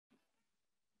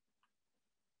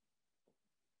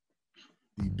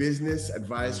the Business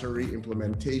Advisory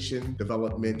Implementation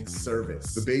Development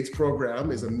Service. The BAIDS program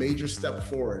is a major step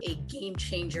forward. A game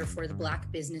changer for the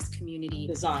Black business community.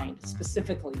 Designed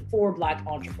specifically for Black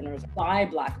entrepreneurs, by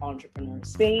Black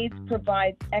entrepreneurs. BAIDS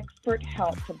provides expert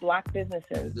help to Black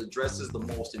businesses. It addresses the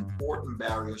most important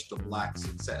barriers to Black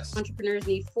success. Entrepreneurs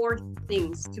need 4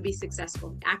 things to be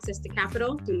successful: access to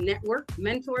capital, to network,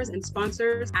 mentors and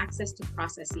sponsors, access to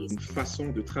processes. Une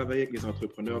façon de travailler avec les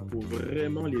entrepreneurs pour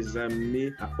vraiment les amener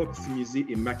à optimiser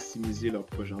et maximiser leurs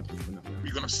projets entrepreneuriaux.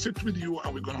 We're going to sit with you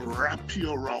and we're going to wrap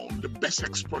you around the best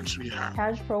experts we have.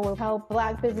 CashPro will help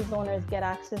Black business owners get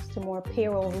access to more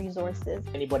payroll resources.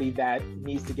 Anybody that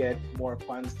needs to get more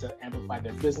funds to amplify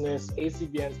their business,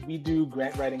 ACBNs, we do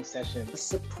grant writing sessions. The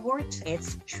support,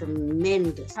 it's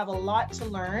tremendous. I have a lot to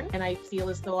learn and I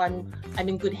feel as though I'm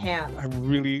in good hands. I'm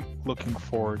really looking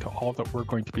forward to all that we're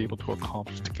going to be able to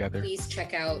accomplish together. Please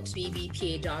check out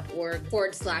bbpa.org/BAIDS.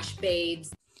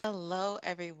 Hello,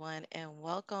 everyone, and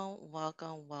welcome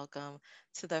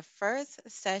to the first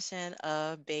session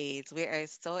of BAIDS. We are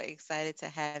so excited to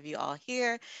have you all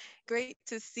here. Great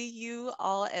to see you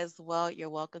all as well. You're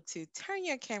welcome to turn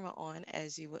your camera on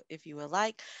if you would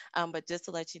like, but just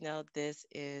to let you know, this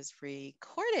is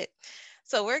recorded.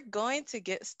 So we're going to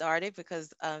get started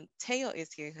because Taayo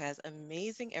is here, who has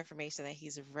amazing information that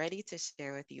he's ready to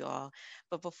share with you all.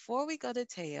 But before we go to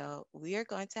Taayo, we are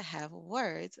going to have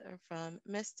words from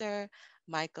Mr.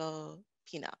 Michael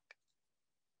Pinnock.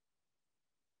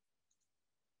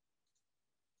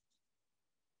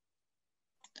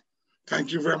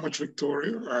 Thank you very much,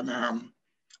 Victoria. And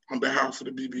on behalf of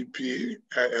the BBPA,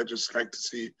 I'd just like to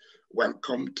say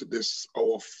welcome to this,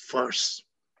 our first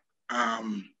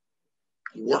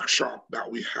workshop that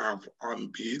we have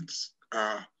on BAIDS.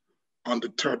 On the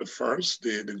 31st,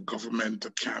 the government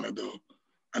of Canada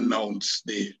announced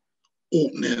the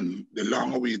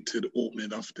long-awaited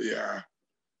opening of the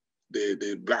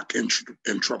Black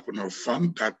Entrepreneur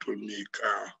Fund that will make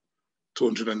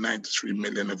 $293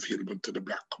 million available to the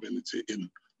Black community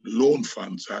in loan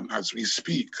funds. And as we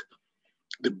speak,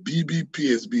 the BBP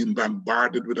is being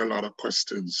bombarded with a lot of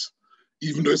questions.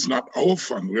 Even though it's not our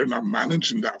fund, we're not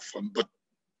managing that fund, but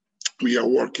we are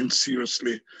working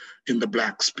seriously in the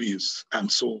Black space.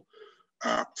 And so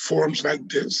forums like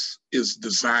this is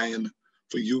designed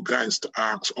for you guys to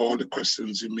ask all the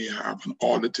questions you may have and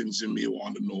all the things you may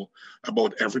want to know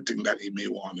about everything that you may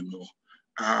want to know.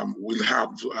 We'll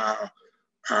have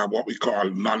what we call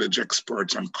knowledge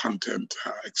experts and content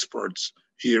experts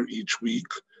here each week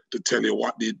to tell you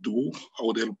what they do,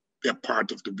 how they'll be a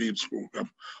part of the BAIDS program,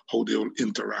 how they'll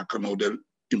interact and how they'll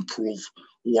improve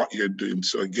what you're doing.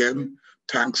 So again,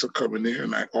 thanks for coming here.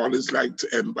 And I always like to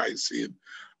end by saying,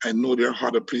 I know there are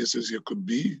other places you could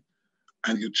be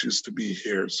and you choose to be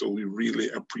here. So we really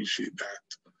appreciate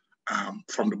that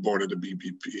from the board of the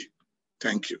BBP.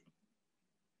 Thank you.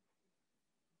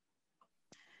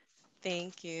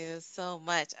 Thank you so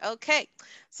much. Okay,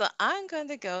 so I'm going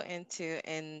to go into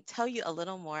and tell you a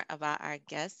little more about our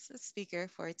guest speaker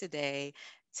for today,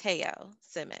 Taayo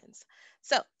Simmonds.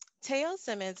 So Taayo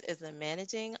Simmonds is a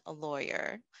managing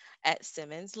lawyer at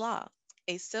Simmonds Law,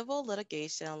 a civil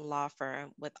litigation law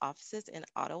firm with offices in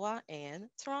Ottawa and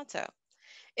Toronto.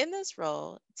 In this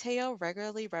role, Taayo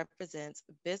regularly represents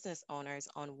business owners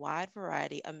on a wide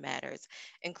variety of matters,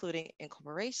 including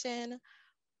incorporation,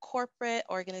 corporate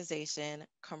organization,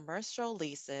 commercial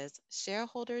leases,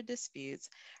 shareholder disputes,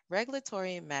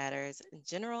 regulatory matters,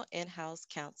 general in-house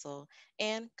counsel,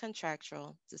 and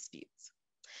contractual disputes.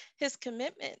 His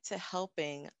commitment to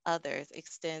helping others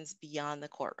extends beyond the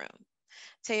courtroom.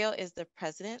 Taayo is the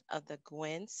president of the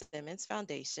Gwen Simmons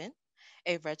Foundation,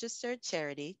 a registered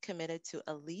charity committed to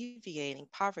alleviating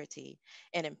poverty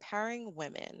and empowering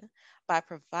women by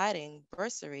providing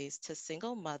bursaries to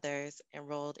single mothers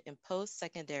enrolled in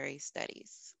post-secondary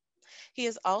studies. He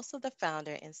is also the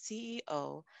founder and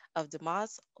CEO of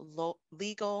Demas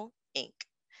Legal, Inc.,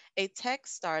 a tech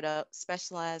startup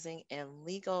specializing in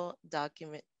legal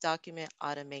document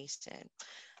automation.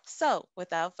 So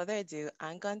without further ado,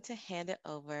 I'm going to hand it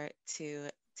over to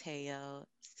Taayo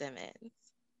Simmonds.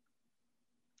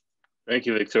 Thank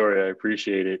you, Victoria. I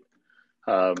appreciate it.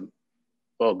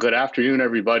 Well, good afternoon,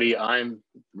 everybody. I'm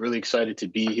really excited to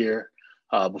be here.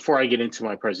 Before I get into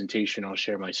my presentation, I'll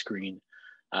share my screen.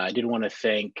 I did want to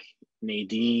thank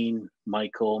Nadine,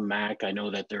 Michael, Mac. I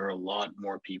know that there are a lot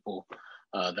more people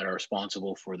that are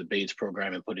responsible for the BAIDS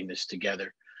program and putting this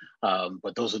together.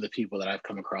 But those are the people that I've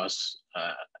come across.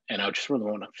 And I just really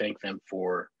want to thank them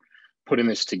for putting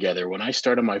this together. When I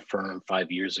started my firm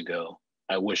 5 years ago,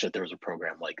 I wish that there was a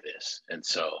program like this. And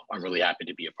so I'm really happy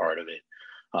to be a part of it.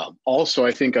 Also,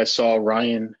 I think I saw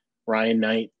Ryan Ryan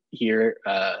Knight here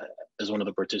as one of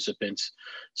the participants.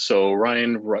 So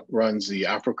Ryan runs the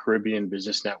Afro-Caribbean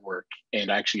Business Network,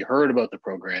 and I actually heard about the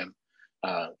program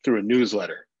through a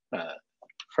newsletter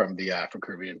from the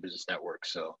Afro-Caribbean Business Network.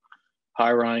 So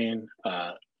hi, Ryan.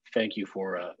 Thank you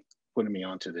for putting me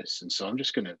onto this. And so I'm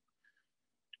just gonna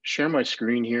share my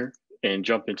screen here and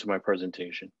jump into my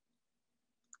presentation.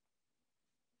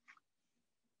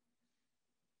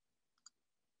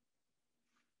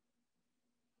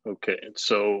 Okay,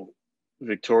 so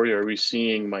Victoria, are we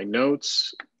seeing my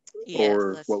notes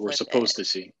or what we're supposed to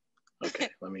see? Okay,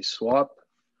 let me swap.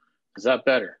 Is that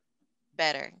better?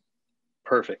 Better.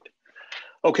 Perfect.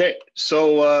 Okay,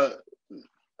 so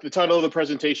the title of the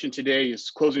presentation today is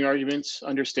Closing Arguments,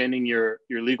 Understanding Your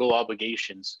Legal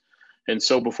Obligations. And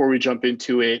so before we jump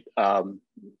into it,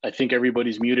 I think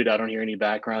everybody's muted. I don't hear any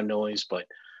background noise, but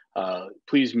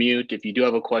please mute. If you do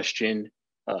have a question,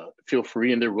 feel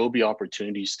free, and there will be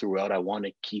opportunities throughout. I want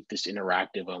to keep this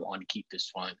interactive. I want to keep this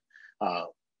fun.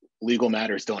 Legal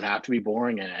matters don't have to be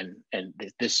boring, and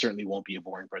this certainly won't be a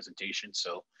boring presentation.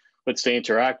 So let's stay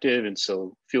interactive. And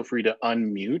so feel free to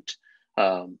unmute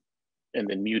and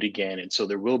then mute again. And so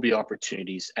there will be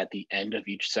opportunities at the end of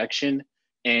each section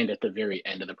and at the very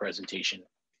end of the presentation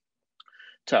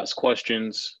to ask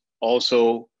questions.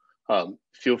 Also,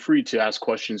 feel free to ask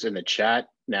questions in the chat.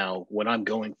 Now, when I'm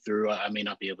going through, I may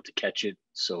not be able to catch it,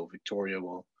 so Victoria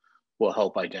will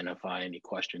help identify any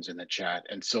questions in the chat.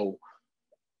 And so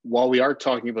while we are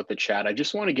talking about the chat, I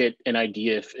just want to get an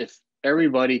idea if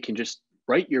everybody can just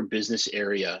write your business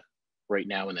area right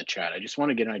now in the chat. I just want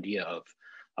to get an idea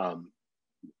of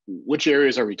which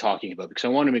areas are we talking about, because I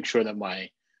want to make sure that my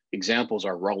examples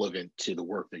are relevant to the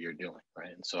work that you're doing,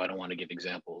 right? And so I don't want to give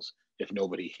examples if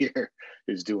nobody here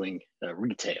is doing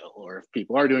retail, or if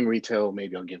people are doing retail,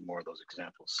 maybe I'll give more of those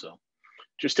examples. So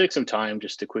just take some time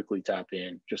just to quickly tap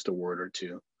in just a word or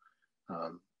two.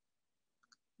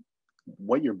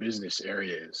 What your business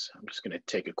area is. I'm just going to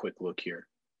take a quick look here.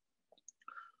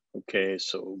 Okay,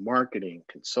 so marketing,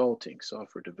 consulting,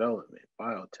 software development,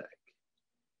 biotech,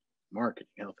 marketing,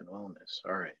 health and wellness.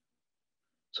 All right.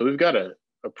 So we've got a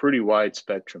pretty wide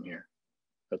spectrum here.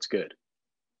 That's good.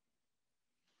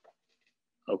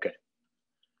 Okay.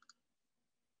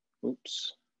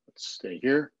 Oops, let's stay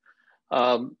here.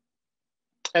 And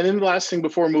then the last thing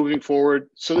before moving forward,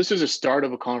 so this is a start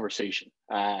of a conversation.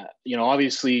 You know,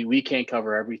 obviously we can't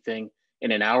cover everything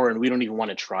in an hour, and we don't even want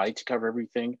to try to cover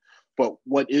everything. But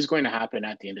what is going to happen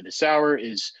at the end of this hour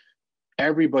is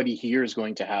everybody here is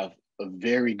going to have a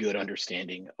very good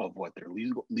understanding of what their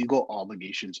legal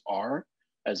obligations are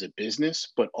as a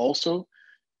business, but also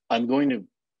I'm going to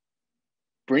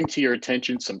bring to your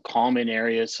attention some common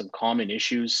areas, some common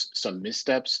issues, some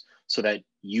missteps, so that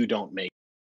you don't make.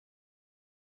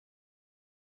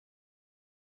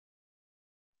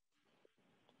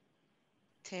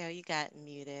 Taayo, you got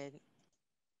muted.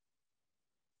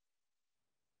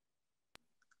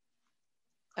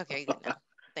 Okay, you good now.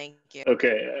 Thank you.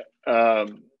 Okay.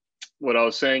 What I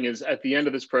was saying is at the end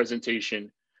of this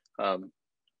presentation,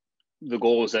 the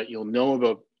goal is that you'll know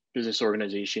about business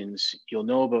organizations, you'll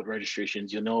know about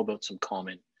registrations, you'll know about some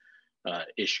common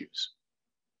issues.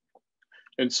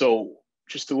 And so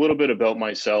just a little bit about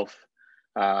myself.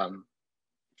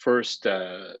 First,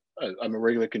 I'm a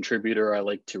regular contributor. I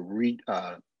like to read,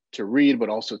 but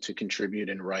also to contribute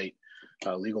and write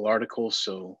legal articles.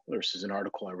 So this is an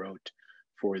article I wrote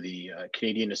for the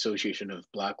Canadian Association of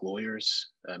Black Lawyers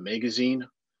magazine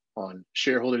on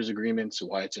shareholders agreements,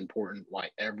 why it's important, why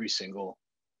every single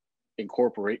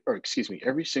corporation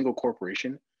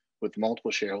with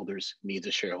multiple shareholders needs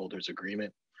a shareholders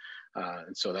agreement.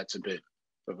 And so that's a bit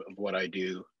of what I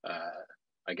do,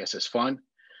 I guess, as fun.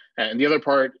 And the other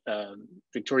part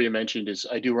Victoria mentioned is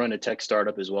I do run a tech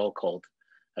startup as well called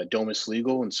Domus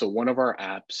Legal. And so one of our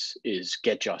apps is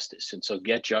Get Justice. And so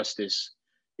Get Justice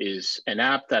is an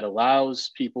app that allows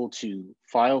people to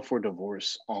file for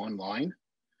divorce online.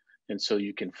 And so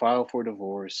you can file for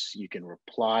divorce, you can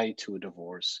reply to a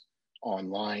divorce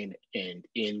online, and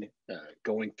in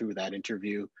going through that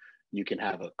interview, you can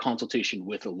have a consultation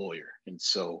with a lawyer. And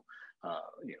so,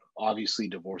 you know, obviously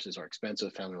divorces are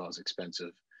expensive, family law is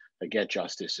expensive. Get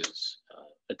Justice is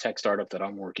a tech startup that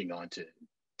I'm working on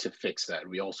to fix that.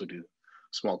 We also do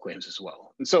small claims as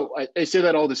well. And so I say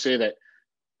that all to say that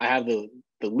I have the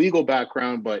legal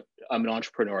background, but I'm an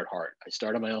entrepreneur at heart. I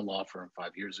started my own law firm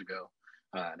 5 years ago,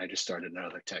 and I just started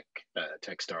another tech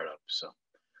startup. So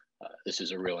this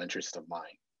is a real interest of mine.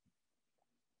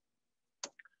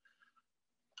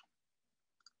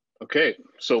 Okay,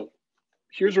 so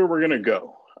here's where we're gonna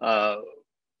go.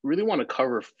 Really want to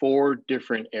cover 4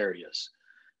 different areas.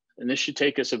 And this should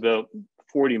take us about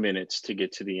 40 minutes to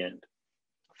get to the end.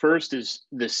 First is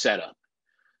the setup.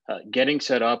 Getting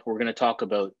set up, we're going to talk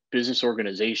about business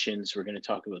organizations. We're going to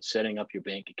talk about setting up your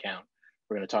bank account.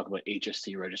 We're going to talk about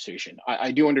HST registration.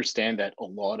 I do understand that a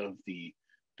lot of the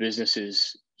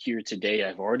businesses here today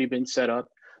have already been set up,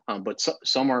 but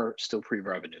some are still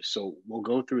pre-revenue. So we'll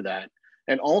go through that.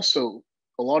 And also,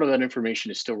 a lot of that information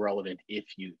is still relevant if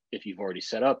you've already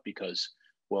set up, because,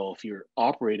 well, if you're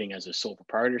operating as a sole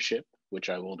proprietorship, which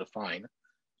I will define,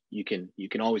 you can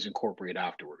always incorporate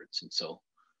afterwards. And so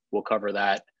we'll cover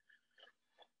that.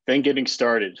 Then getting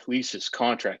started, leases,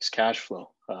 contracts, cash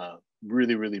flow,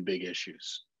 really, really big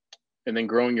issues. And then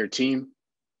growing your team,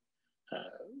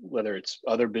 whether it's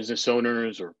other business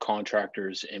owners or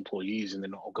contractors, employees, and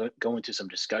then I'll go into some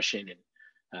discussion,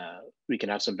 and we can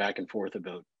have some back and forth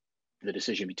about the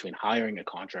decision between hiring a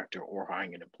contractor or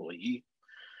hiring an employee.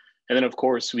 And then, of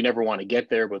course, we never want to get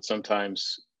there, but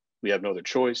sometimes we have no other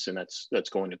choice, and that's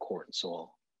going to court. And so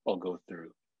I'll go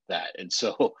through that. And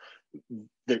so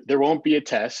there won't be a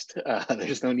test.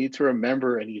 There's no need to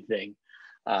remember anything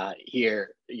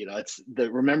here. You know, it's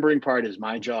the remembering part is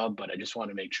my job, but I just want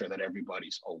to make sure that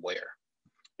everybody's aware.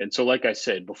 And so, like I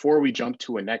said, before we jump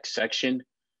to a next section,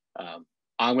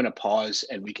 I'm going to pause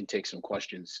and we can take some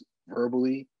questions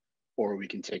verbally, or we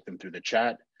can take them through the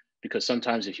chat, because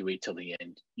sometimes if you wait till the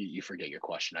end, you forget your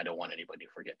question. I don't want anybody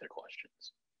to forget their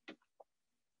questions.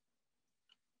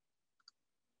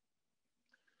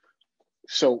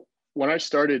 So when I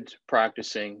started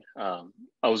practicing, I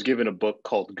was given a book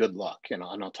called Good Luck, and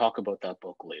I'll talk about that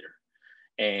book later.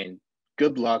 And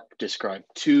Good Luck described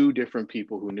two different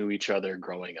people who knew each other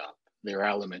growing up. They were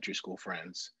elementary school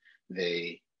friends.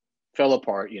 They fell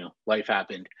apart, you know, life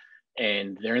happened,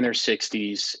 and they're in their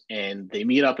 60s and they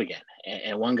meet up again.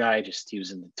 And one guy he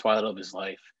was in the twilight of his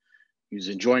life. He was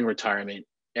enjoying retirement.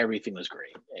 Everything was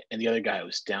great. And the other guy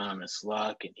was down on his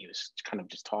luck, and he was kind of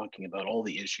just talking about all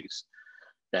the issues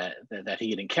that he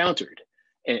had encountered.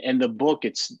 And the book,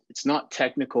 it's not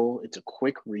technical, it's a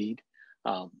quick read,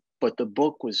 but the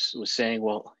book was saying,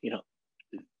 well, you know,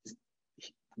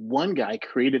 one guy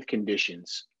created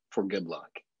conditions for good luck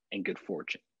and good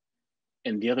fortune,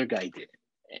 and the other guy didn't.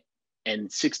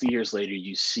 And 60 years later,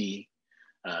 you see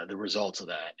the results of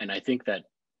that. And I think that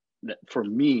for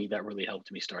me, that really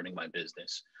helped me starting my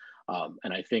business.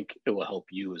 And I think it will help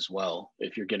you as well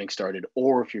if you're getting started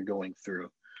or if you're going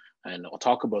through. And I'll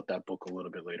talk about that book a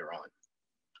little bit later on.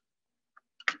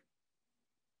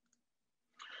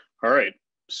 All right,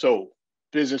 so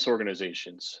business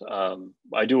organizations.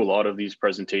 I do a lot of these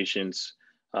presentations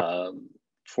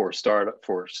for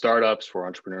startups, for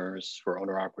entrepreneurs, for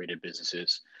owner-operated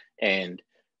businesses. And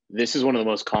this is one of the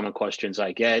most common questions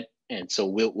I get. And so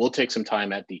we'll take some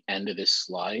time at the end of this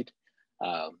slide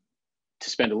to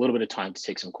spend a little bit of time to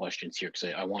take some questions here,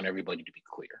 because I want everybody to be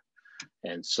clear.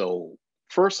 And so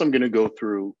first, I'm going to go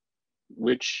through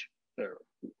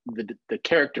the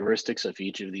characteristics of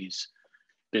each of these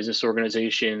business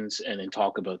organizations, and then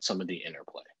talk about some of the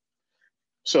interplay.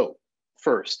 So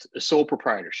first, a sole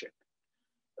proprietorship.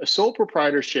 A sole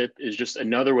proprietorship is just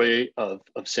another way of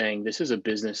saying this is a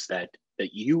business that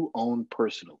you own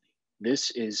personally.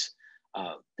 This is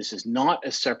not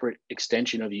a separate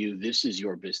extension of you. This is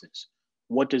your business.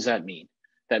 What does that mean?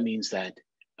 That means that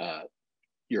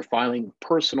you're filing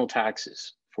personal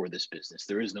taxes for this business.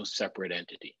 There is no separate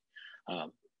entity.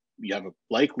 You have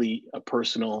likely a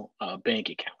personal bank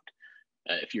account.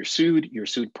 If you're sued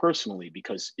personally,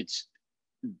 because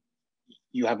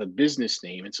you have a business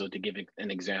name. And so to give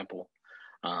an example,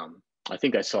 I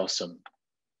think I saw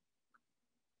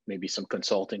maybe some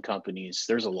consulting companies.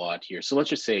 There's a lot here. So let's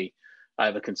just say I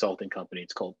have a consulting company.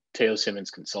 It's called Taayo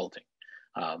Simmonds Consulting.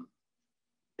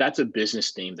 That's a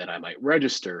business name that I might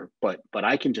register, but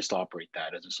I can just operate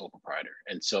that as a sole proprietor.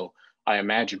 And so I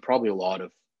imagine probably a lot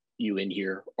of you in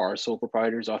here are sole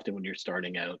proprietors. Often when you're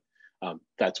starting out,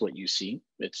 that's what you see.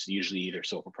 It's usually either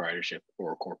sole proprietorship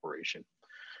or a corporation.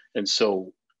 And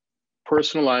so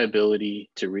personal liability,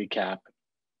 to recap,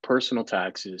 personal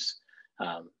taxes,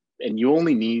 and you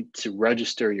only need to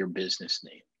register your business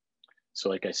name. So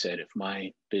like I said, if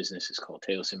my business is called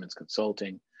Taayo Simmonds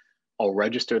Consulting, I'll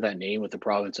register that name with the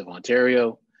province of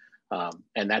Ontario,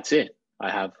 and that's it.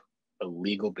 I have a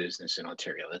legal business in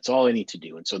Ontario. That's all I need to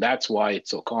do. And so that's why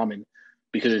it's so common,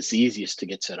 because it's the easiest to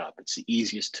get set up. It's the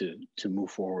easiest to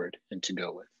move forward and to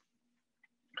go with.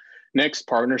 Next,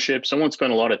 partnerships. I won't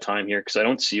spend a lot of time here because I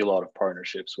don't see a lot of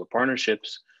partnerships. But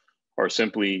partnerships are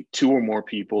simply two or more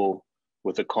people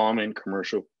with a common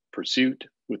commercial pursuit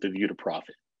with a view to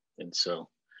profit. And so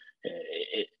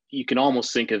you can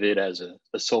almost think of it as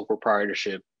a sole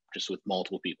proprietorship just with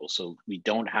multiple people. So we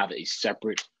don't have a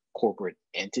separate corporate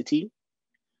entity.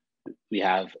 We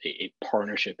have a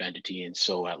partnership entity. And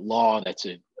so at law, that's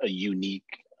a unique,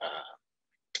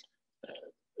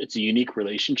 it's a unique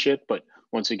relationship. But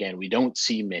once again, we don't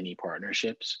see many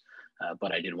partnerships,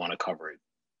 but I did want to cover it.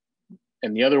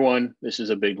 And the other one, this is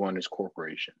a big one, is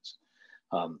corporations.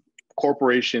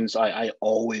 Corporations, I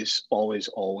always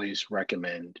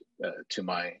recommend to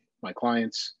my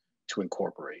clients to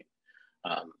incorporate.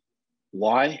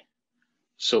 Why?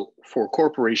 So for a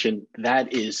corporation,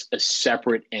 that is a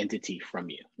separate entity from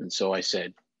you. And so I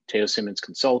said, Taayo Simmonds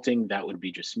Consulting, that would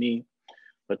be just me.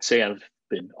 Let's say I've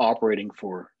been operating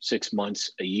for 6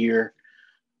 months, a year,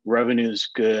 revenue's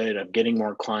good, I'm getting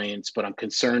more clients, but I'm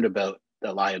concerned about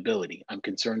the liability. I'm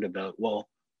concerned about, well,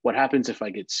 what happens if I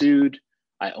get sued?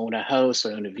 I own a house,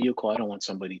 I own a vehicle. I don't want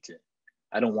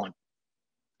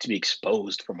to be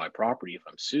exposed for my property if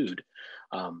I'm sued.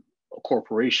 A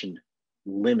corporation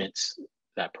limits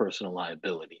that personal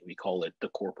liability. We call it the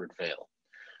corporate veil.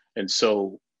 And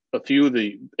so a few of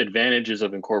the advantages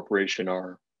of incorporation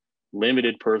are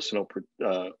limited personal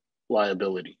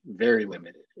liability, very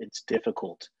limited. It's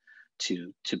difficult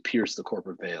to pierce the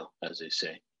corporate veil, as they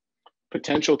say.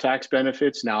 Potential tax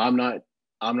benefits. Now, I'm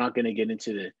not going to get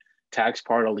into the tax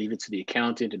part. I'll leave it to the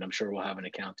accountant, and I'm sure we'll have an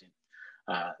accountant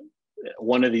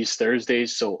one of these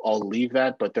Thursdays, so I'll leave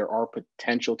that. But there are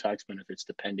potential tax benefits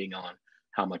depending on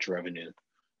how much revenue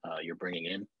you're bringing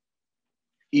in.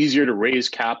 Easier to raise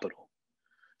capital,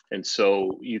 and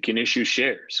so you can issue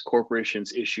shares.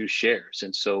 Corporations issue shares,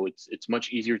 and so it's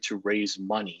much easier to raise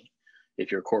money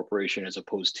if you're a corporation as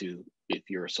opposed to if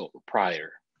you're a sole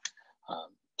proprietor.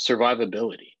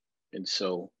 Survivability, and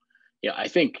so yeah, I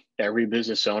think every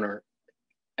business owner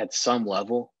at some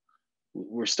level,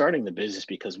 we're starting the business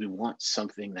because we want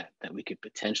something that we could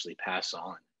potentially pass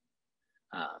on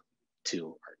to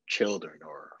our children or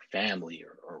our family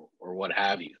or what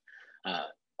have you.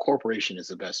 Corporation is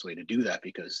the best way to do that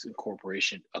because a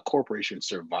corporation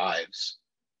survives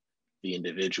the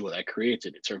individual that creates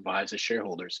it. It survives the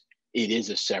shareholders. It is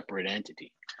a separate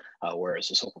entity. Whereas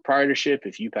a sole proprietorship,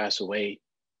 if you pass away,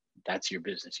 that's your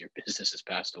business. Your business has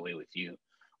passed away with you.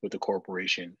 With the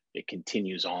corporation, it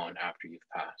continues on after you've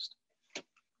passed.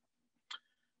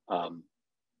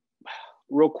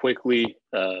 Real quickly,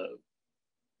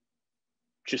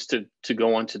 just to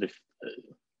go on to the,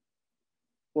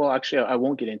 well, actually, I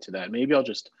won't get into that. Maybe I'll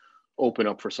just open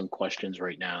up for some questions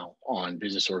right now on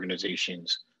business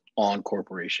organizations, on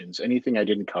corporations. Anything I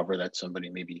didn't cover that somebody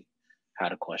maybe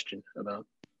had a question about?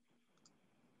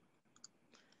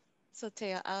 So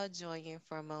Taayo, I'll join you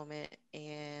for a moment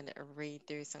and read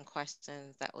through some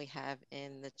questions that we have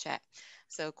in the chat.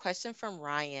 So question from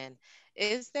Ryan,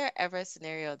 is there ever a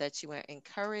scenario that you would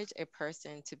encourage a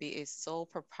person to be a sole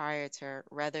proprietor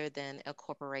rather than a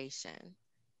corporation?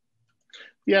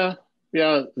 Yeah,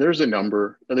 there's a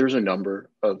number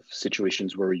of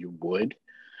situations where you would.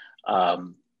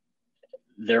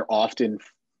 They're often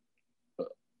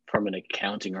from an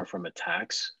accounting or from a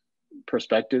tax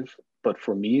perspective. But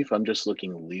for me, if I'm just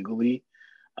looking legally,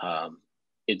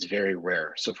 it's very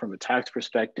rare. So from a tax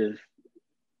perspective,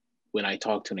 when I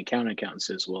talk to an accountant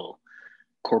says, well,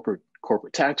 corporate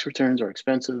tax returns are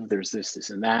expensive. There's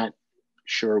this, and that.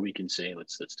 Sure, we can say,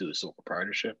 let's do the sole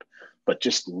proprietorship. But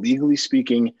just legally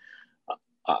speaking,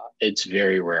 it's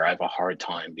very rare. I have a hard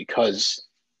time because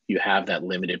you have that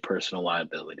limited personal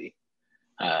liability.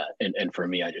 And for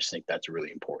me, I just think that's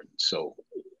really important. So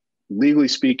legally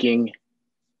speaking,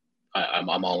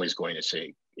 I'm always going to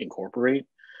say incorporate,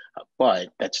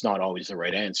 but that's not always the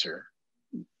right answer.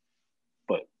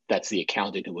 But that's the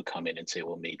accountant who would come in and say,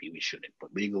 well, maybe we shouldn't.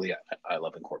 But legally, I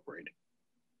love incorporating.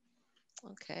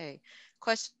 Okay.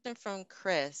 Question from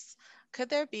Chris. Could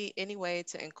there be any way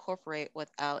to incorporate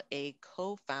without a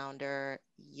co-founder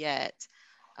yet?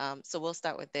 So we'll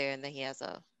start with there, and then he has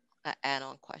a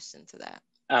add-on question to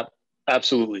that.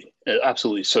 Absolutely.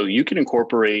 So you can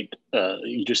incorporate,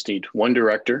 you just need one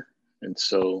director. And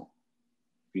so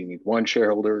you need one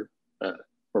shareholder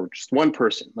or just one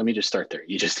person. Let me just start there.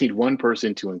 You just need one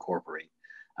person to incorporate.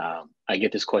 I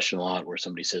get this question a lot where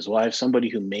somebody says, well, I have somebody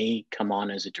who may come on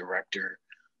as a director,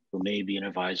 who may be an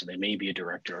advisor, they may be a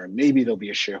director, or maybe they'll be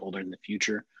a shareholder in the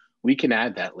future. We can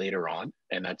add that later on,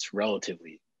 and that's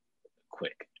relatively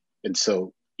quick. And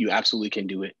so you absolutely can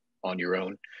do it on your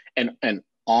own. And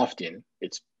often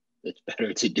it's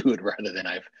better to do it rather than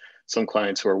I've some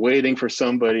clients who are waiting for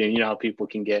somebody, and you know how people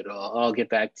can get, oh, I'll get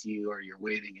back to you, or you're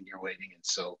waiting. And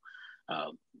so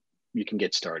you can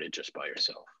get started just by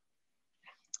yourself.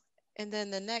 And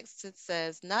then the next, it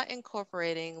says, not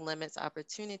incorporating limits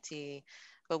opportunity,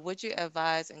 but would you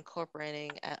advise incorporating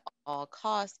at all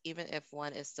costs, even if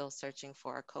one is still searching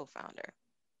for a co-founder?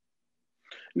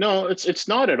 No, it's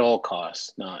not at all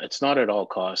costs. No, it's not at all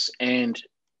costs. And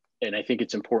I think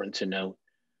it's important to note,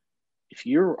 if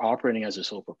you're operating as a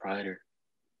sole proprietor,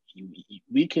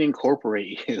 we can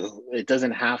incorporate you. It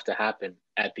doesn't have to happen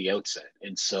at the outset.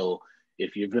 And so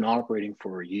if you've been operating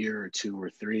for a year or 2 or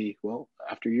 3, well,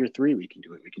 after year 3, we can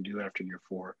do it. We can do it after year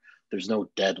 4. There's no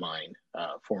deadline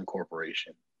for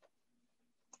incorporation.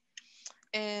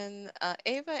 And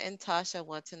Ava and Tasha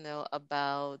want to know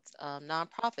about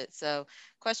nonprofits. So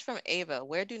question from Ava,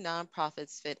 where do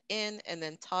nonprofits fit in? And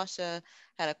then Tasha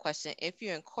had a question, if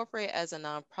you incorporate as a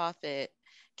nonprofit,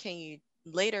 can you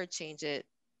later change it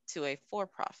to a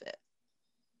for-profit?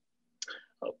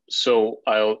 So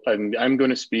I'm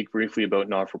going to speak briefly about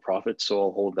not-for-profits, so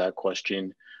I'll hold that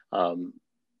question.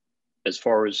 As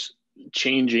far as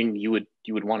changing, you would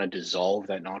want to dissolve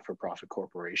that not-for-profit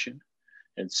corporation.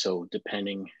 And so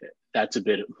that's a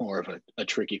bit more of a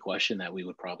tricky question that we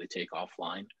would probably take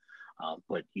offline,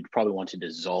 but you'd probably want to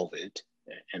dissolve it,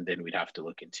 and then we'd have to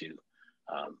look into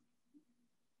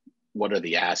what are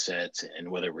the assets and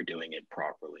whether we're doing it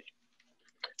properly.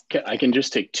 Okay, I can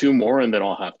just take 2 more and then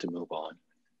I'll have to move on.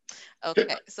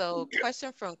 Okay, so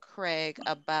question from Craig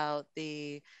about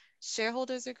the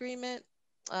shareholders agreement.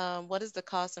 What is the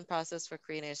cost and process for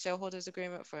creating a shareholders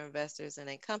agreement for investors in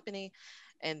a company,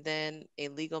 and then a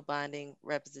legal binding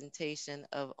representation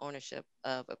of ownership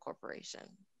of a corporation?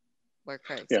 Where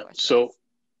Craig's question. So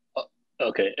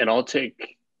okay, and I'll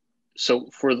take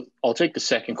the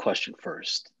second question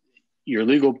first. Your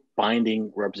legal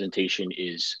binding representation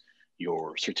is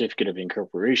your certificate of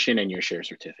incorporation and your share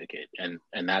certificate, and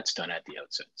that's done at the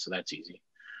outset, so that's easy.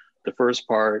 The first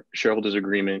part, shareholders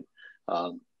agreement,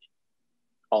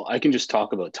 I can just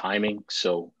talk about timing.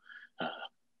 So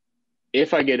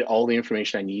if I get all the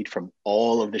information I need from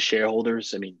all of the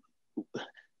shareholders, I mean,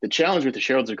 the challenge with the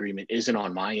shareholders agreement isn't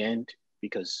on my end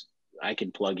because I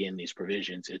can plug in these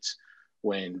provisions. It's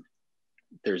when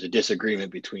there's a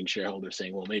disagreement between shareholders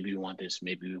saying, well, maybe we want this,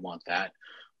 maybe we want that.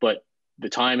 But the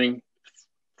timing,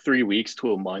 3 weeks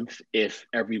to a month, if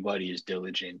everybody is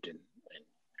diligent and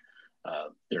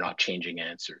they're not changing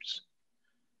answers.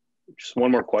 Just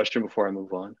one more question before I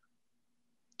move on.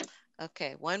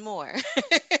 Okay, one more.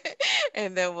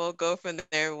 And then we'll go from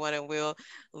there, and we'll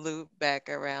loop back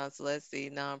around. So let's see,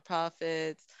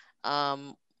 nonprofits.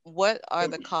 What are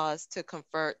the costs to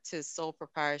convert to sole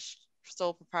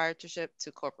proprietorship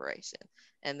to corporation?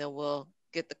 And then we'll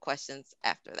get the questions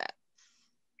after that.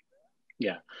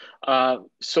 Yeah.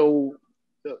 So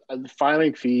the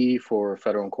filing fee for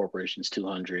federal incorporation is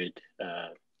 $200.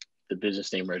 The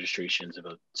business name registration is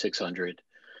about $600.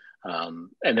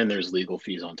 And then there's legal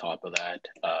fees on top of that.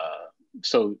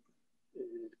 So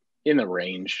in the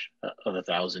range of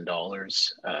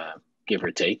 $1,000, give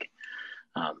or take.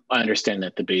 I understand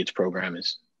that the BAIDS program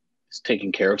is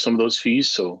taking care of some of those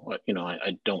fees. So,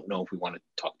 I don't know if we want to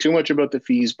talk too much about the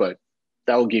fees, but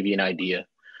that will give you an idea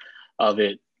of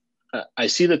it. I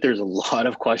see that there's a lot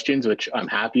of questions, which I'm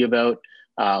happy about.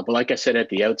 But like I said at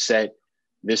the outset,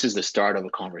 this is the start of a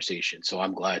conversation. So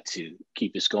I'm glad to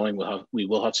keep this going. We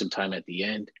will have some time at the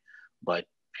end, but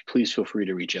please feel free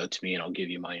to reach out to me and I'll give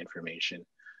you my information.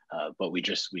 But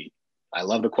I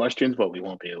love the questions, but we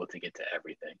won't be able to get to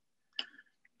everything.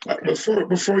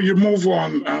 Before you move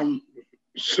on,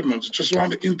 Simmonds, just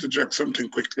want to interject something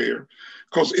quickly here,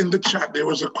 because in the chat there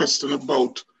was a question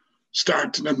about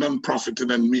starting a non-profit and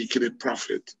then making it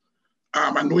profit.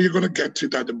 I know you're going to get to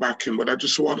it at the back end, but I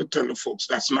just want to tell the folks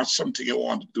that's not something you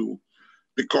want to do,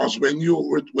 because when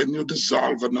you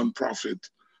dissolve a non-profit,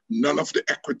 none of the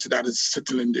equity that is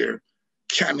sitting in there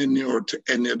can inure to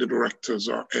any of the directors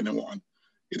or anyone.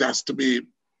 It has to be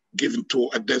given to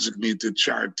a designated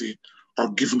charity or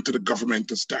given to the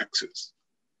government as taxes.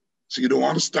 So you don't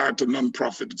want to start a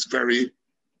non-profit. It's very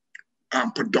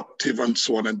productive and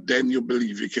so on, and then you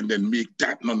believe you can then make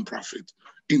that non-profit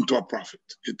into a profit.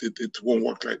 It won't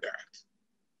work like that.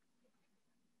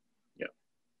 Yeah.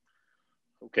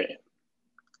 Okay.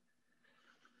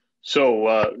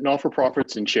 So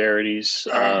not-for-profits and charities,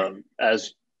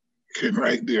 as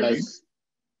right there.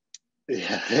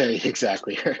 Yeah,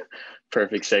 exactly.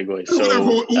 Perfect segue. So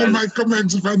who might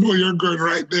comments if I know you're going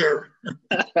right there?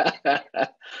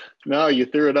 No, you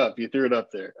threw it up. You threw it up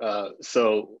there.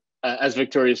 So as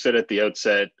Victoria said at the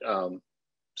outset,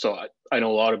 so I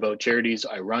know a lot about charities.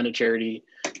 I run a charity.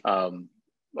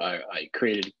 I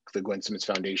created the Gwen Simmonds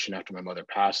Foundation after my mother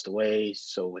passed away.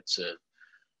 So it's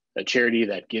a charity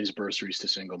that gives bursaries to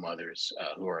single mothers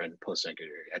who are in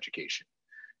post-secondary education.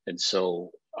 And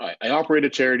so I operate a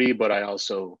charity, but I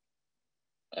also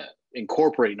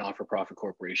incorporate not-for-profit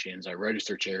corporations. I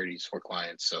register charities for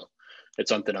clients. So it's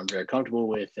something I'm very comfortable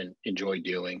with and enjoy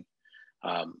doing.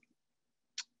 I'll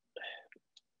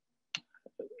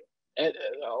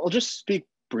just speak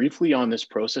briefly on this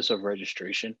process of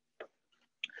registration.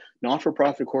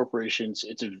 Not-for-profit corporations,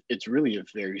 it's really a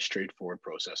very straightforward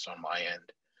process on my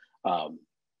end.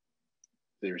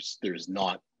 There's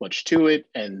not much to it,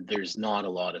 and there's not a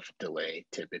lot of delay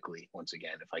typically. Once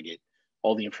again, if I get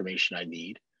all the information I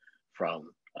need from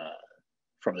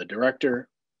the director,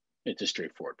 it's a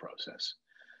straightforward process.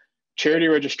 Charity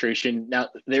registration. Now,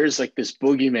 there's like this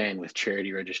boogeyman with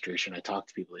charity registration. I talk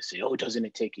to people, they say, oh, doesn't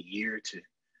it take a year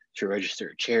to register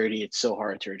a charity? It's so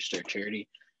hard to register a charity.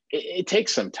 It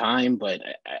takes some time, but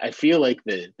I feel like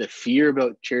the fear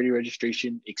about charity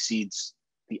registration exceeds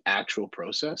the actual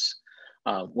process.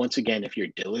 Once again, if you're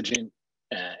diligent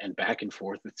and back and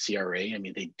forth with CRA, I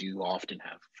mean, they do often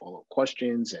have follow-up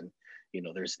questions, and you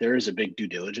know, there is a big due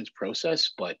diligence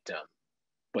process, but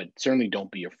certainly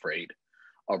don't be afraid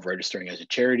of registering as a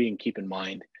charity, and keep in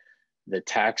mind the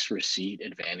tax receipt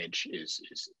advantage is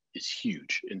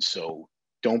huge, and so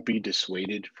don't be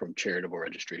dissuaded from charitable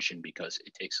registration because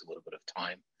it takes a little bit of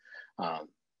time.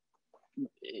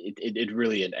 It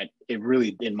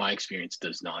really, in my experience,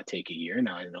 does not take a year.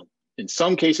 Now, I know in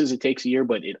some cases it takes a year,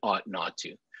 but it ought not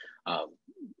to.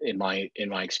 In my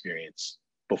experience,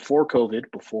 before COVID,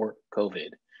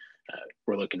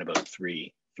 we're looking about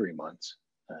three months,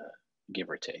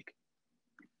 give or take.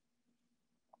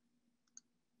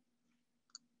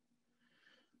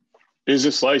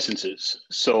 Business licenses.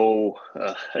 So,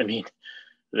 I mean,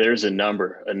 there's a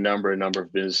number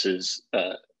of businesses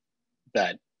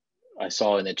that I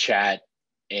saw in the chat,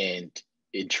 and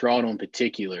in Toronto in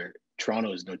particular,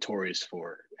 Toronto is notorious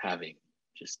for having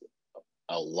just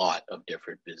a lot of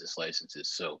different business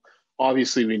licenses. So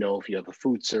obviously we know if you have a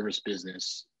food service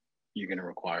business, you're going to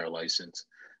require a license.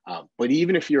 But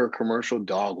even if you're a commercial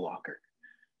dog walker,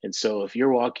 and so if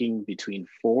you're walking between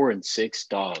 4 and 6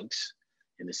 dogs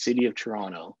in the city of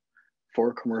Toronto for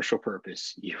a commercial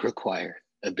purpose, you require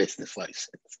a business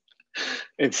license.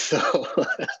 And so,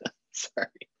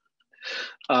 sorry.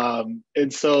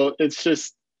 And so it's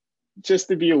just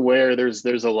to be aware, there's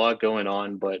a lot going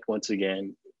on, but once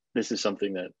again, this is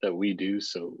something that we do,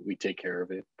 so we take care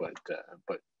of it. But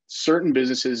certain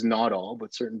businesses, not all,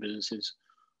 but certain businesses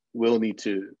will need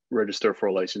to register for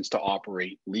a license to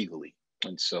operate legally.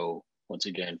 And so once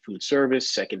again, food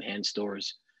service, secondhand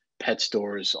stores, pet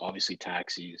stores, obviously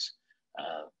taxis,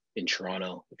 in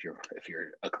Toronto, if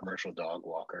you're a commercial dog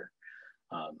walker.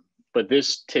 But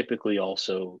this typically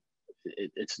also,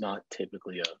 it's not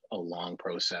typically a long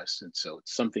process. And so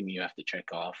it's something you have to check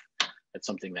off. It's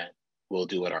something that we'll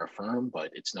do at our firm, but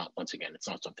it's not, once again, it's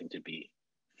not something to be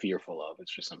fearful of.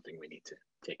 It's just something we need to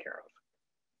take care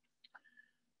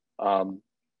of.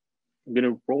 I'm going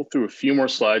to roll through a few more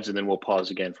slides and then we'll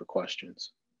pause again for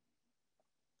questions.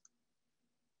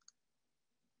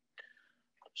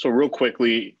 So real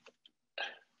quickly,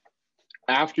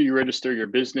 after you register your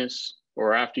business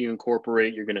or after you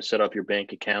incorporate, you're going to set up your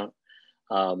bank account.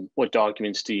 What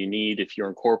documents do you need? If you're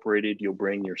incorporated, you'll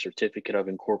bring your certificate of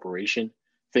incorporation.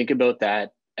 Think about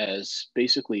that as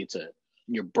basically it's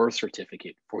your birth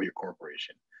certificate for your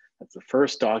corporation. That's the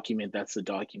first document. That's the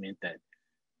document that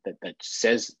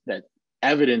says, that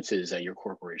evidences that your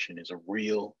corporation is a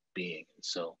real being.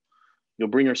 So you'll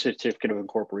bring your certificate of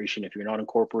incorporation. If you're not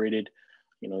incorporated,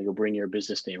 you'll bring your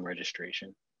business name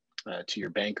registration to your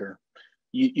banker.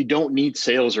 You don't need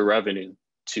sales or revenue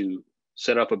to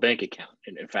set up a bank account.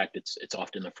 And in fact, it's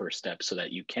often the first step so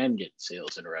that you can get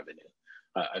sales and revenue.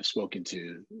 I've spoken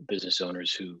to business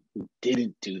owners who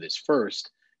didn't do this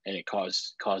first, and it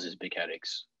causes big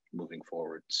headaches moving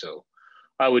forward. So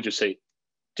I would just say,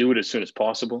 do it as soon as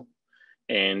possible,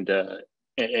 and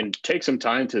take some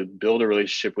time to build a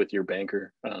relationship with your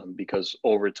banker, because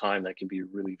over time that can be a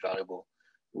really valuable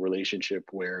relationship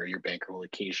where your banker will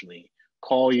occasionally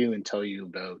call you and tell you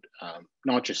about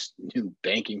not just new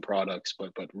banking products,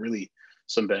 but really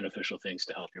some beneficial things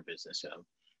to help your business out.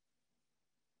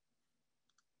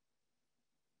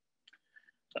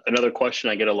 Another question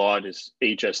I get a lot is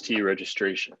HST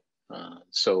registration.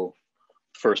 So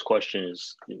first question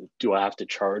is, do I have to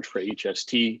charge for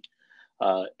HST?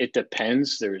 It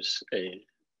depends. There's a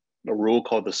rule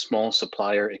called the small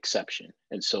supplier exception.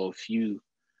 And so if you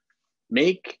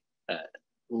make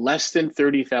less than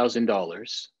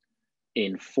 $30,000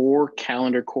 in 4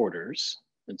 calendar quarters,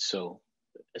 and so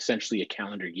essentially a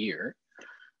calendar year.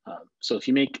 So if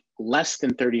you make less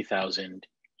than 30,000,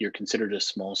 you're considered a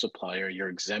small supplier. You're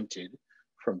exempted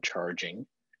from charging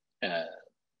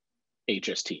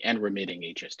HST and remitting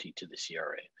HST to the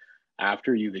CRA.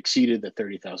 After you've exceeded the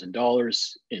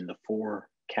 $30,000 in the 4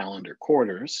 calendar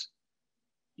quarters,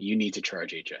 you need to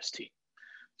charge HST.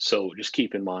 So just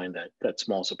keep in mind that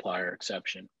small supplier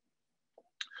exception.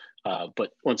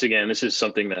 But once again, this is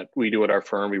something that we do at our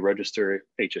firm. We register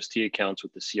HST accounts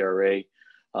with the CRA.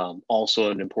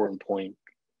 Also an important point,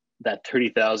 that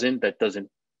 30,000, it doesn't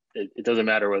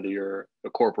matter whether you're a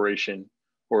corporation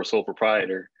or a sole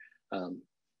proprietor.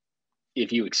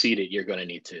 If you exceed it, you're going to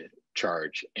need to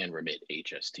charge and remit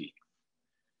HST.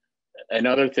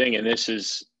 Another thing, and this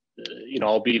is,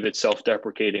 I'll be a bit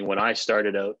self-deprecating. When I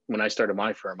started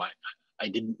my firm, I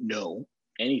didn't know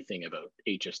anything about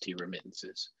HST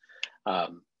remittances.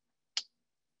 And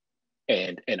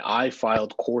I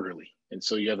filed quarterly. And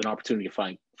so you have an opportunity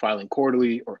to filing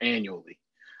quarterly or annually.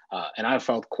 And I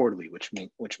filed quarterly, which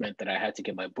meant that I had to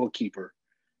get my bookkeeper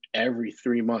every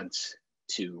 3 months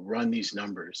to run these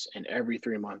numbers. And every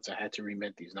 3 months I had to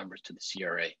remit these numbers to the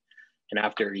CRA. And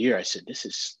after a year, I said, this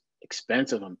is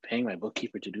expensive. I'm paying my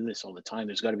bookkeeper to do this all the time.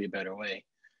 There's got to be a better way.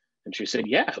 And she said,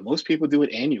 yeah, most people do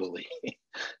it annually.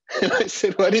 And I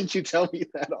said, why didn't you tell me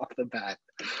that off the bat?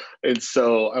 And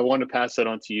so I want to pass that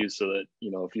on to you so that,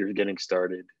 if you're getting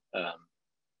started,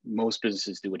 most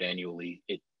businesses do it annually.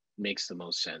 It makes the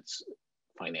most sense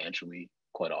financially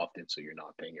quite often. So you're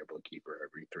not paying your bookkeeper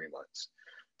every 3 months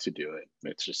to do it.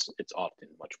 It's often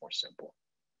much more simple.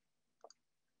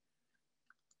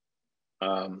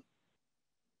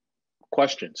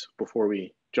 Questions before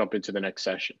we jump into the next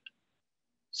section,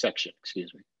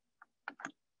 excuse me.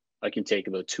 I can take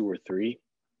about 2 or 3.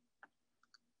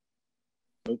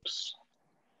 Oops.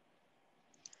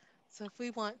 So if we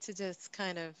want to just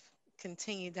kind of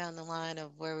continue down the line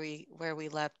of where we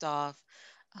left off,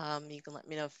 you can let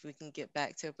me know if we can get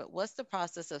back to it. But what's the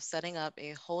process of setting up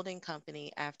a holding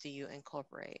company after you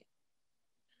incorporate?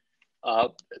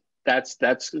 That's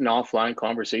an offline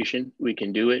conversation. We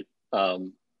can do it.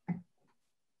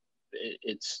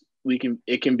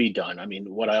 It can be done. I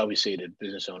mean, what I always say to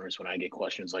business owners when I get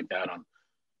questions like that on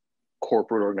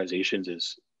corporate organizations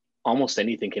is almost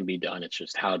anything can be done. It's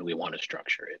just how do we want to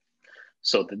structure it?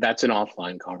 So that's an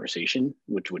offline conversation,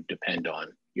 which would depend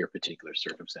on your particular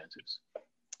circumstances.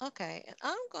 Okay, and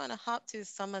I'm going to hop to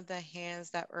some of the hands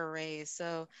that were raised.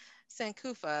 So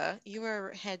Sankufa, you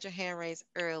had your hand raised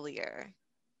earlier.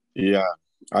 Yeah,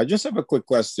 I just have a quick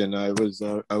question. I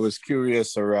was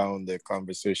curious around the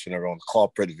conversation around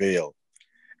corporate veil,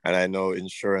 and I know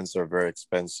insurance are very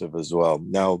expensive as well.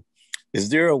 Now, is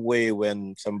there a way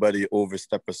when somebody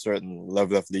oversteps a certain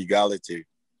level of legality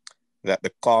that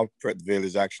the corporate veil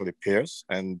is actually pierced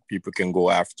and people can go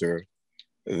after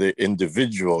the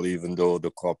individual even though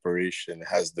the corporation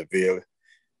has the veil?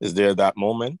 Is there that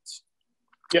moment?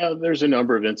 Yeah, there's a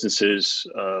number of instances.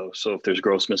 So if there's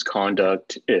gross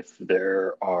misconduct, if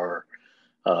there are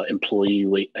employee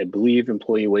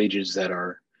wages that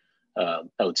are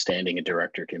outstanding, a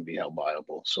director can be held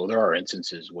liable. So there are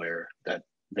instances where that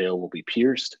veil will be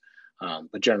pierced.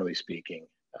 But generally speaking,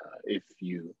 if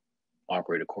you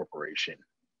operate a corporation,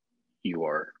 you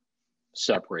are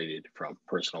separated from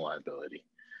personal liability.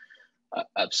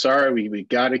 I'm sorry, we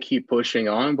got to keep pushing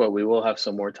on, but we will have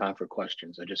some more time for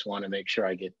questions. I just want to make sure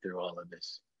I get through all of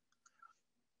this.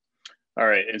 All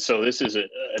right, and so this is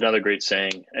another great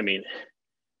saying. I mean,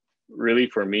 really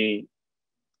for me,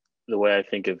 the way I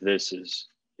think of this is,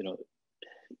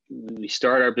 we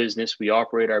start our business, we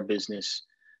operate our business,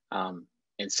 and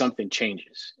something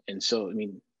changes. And so, I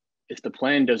mean, if the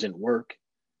plan doesn't work,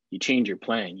 you change your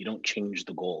plan, you don't change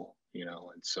the goal,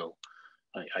 and so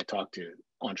I talk to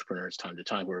entrepreneurs time to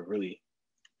time who are really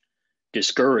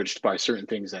discouraged by certain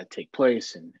things that take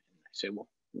place, and I say, well,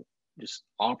 just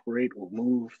operate, we'll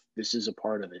move, this is a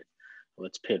part of it,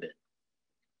 let's pivot.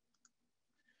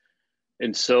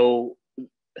 And so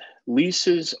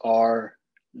leases are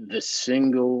the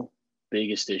single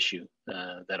biggest issue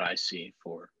that I see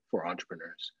for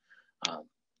entrepreneurs.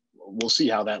 We'll see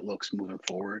how that looks moving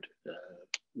forward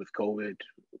with COVID.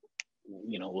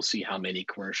 We'll see how many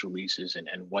commercial leases and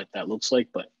what that looks like.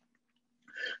 But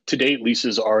to date,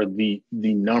 leases are the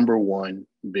number one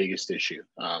biggest issue.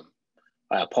 I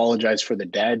apologize for the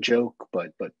dad joke,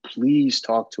 but please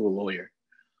talk to a lawyer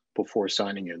before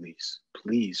signing your lease.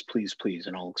 Please, please, please.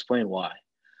 And I'll explain why.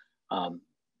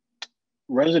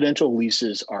 Residential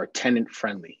leases are tenant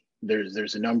friendly.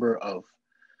 There's a number of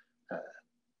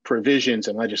provisions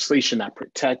and legislation that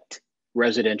protect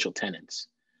residential tenants.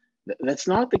 That's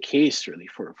not the case really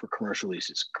for commercial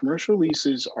leases. Commercial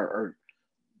leases are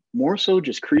more so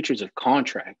just creatures of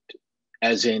contract,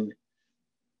 as in,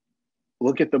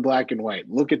 look at the black and white,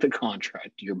 look at the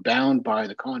contract, you're bound by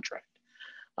the contract.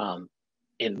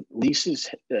 and leases,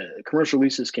 commercial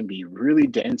leases can be really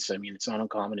dense. I mean, it's not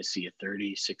uncommon to see a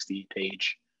 30, 60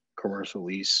 page commercial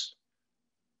lease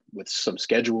with some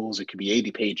schedules. It could be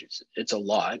 80 pages. It's a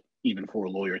lot, even for a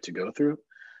lawyer to go through.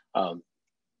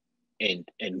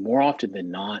 And more often than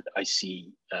not, I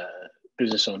see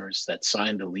business owners that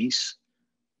sign the lease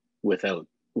without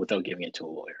giving it to a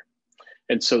lawyer.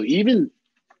 And so even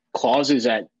clauses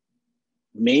that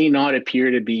may not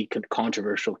appear to be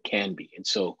controversial can be. And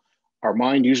so our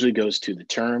mind usually goes to the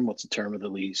term. What's the term of the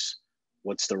lease?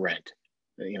 What's the rent?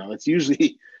 You know, that's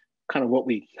usually kind of what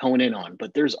we hone in on.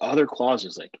 But there's other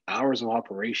clauses like hours of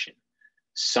operation,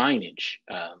 signage,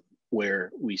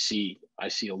 where I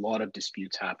see a lot of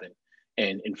disputes happen.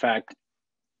 And in fact,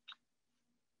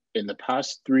 in the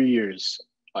past 3 years,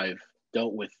 I've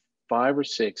dealt with 5 or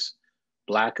 6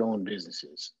 Black-owned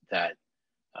businesses that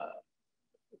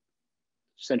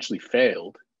essentially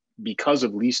failed because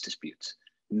of lease disputes,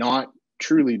 not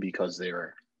truly because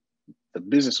the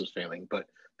business was failing, but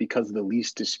because of the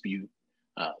lease dispute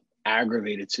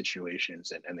aggravated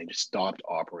situations, and they just stopped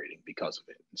operating because of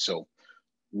it. And so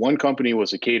one company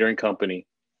was a catering company.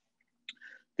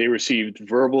 They received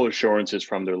verbal assurances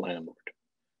from their landlord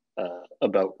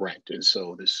about rent. And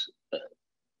so this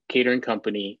catering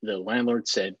company, the landlord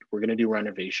said, we're going to do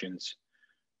renovations.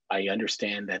 I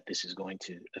understand that this is going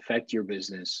to affect your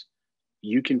business.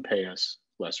 You can pay us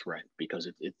less rent because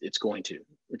it's going to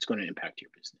impact your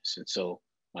business. And so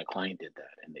my client did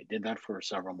that, and they did that for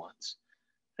several months.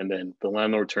 And then the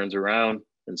landlord turns around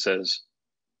and says,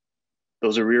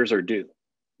 those arrears are due.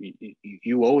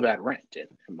 You owe that rent.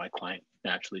 And my client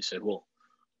naturally said, well,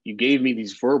 you gave me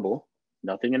these verbal,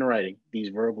 nothing in writing, these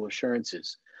verbal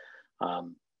assurances.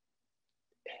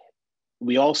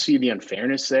 We all see the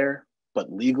unfairness there,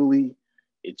 but legally,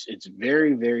 it's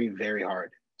very, very, very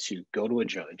hard to go to a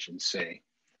judge and say,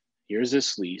 here's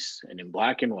this lease, and in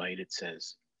black and white, it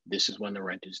says, this is when the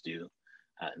rent is due.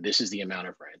 This is the amount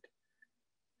of rent.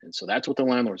 And so that's what the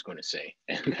landlord's going to say.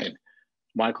 And then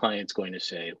my client's going to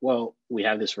say, well, we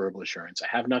have this verbal assurance. I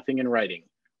have nothing in writing,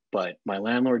 but my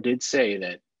landlord did say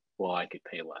that, well, I could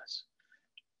pay less.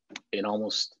 In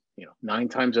almost 9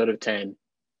 times out of 10,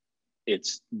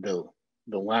 it's the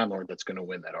landlord that's going to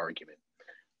win that argument.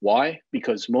 Why?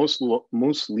 Because most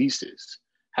leases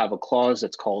have a clause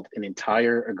that's called an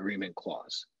entire agreement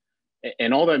clause.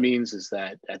 And all that means is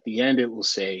that at the end, it will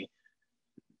say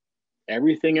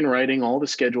everything in writing, all the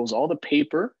schedules, all the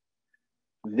paper,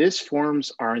 this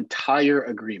forms our entire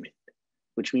agreement,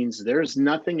 which means there's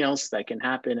nothing else that can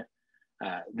happen.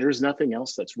 There's nothing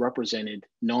else that's represented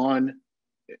not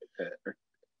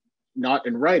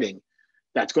in writing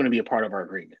that's going to be a part of our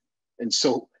agreement. And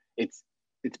so it's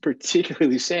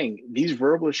particularly saying these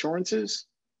verbal assurances,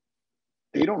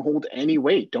 they don't hold any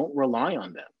weight. Don't rely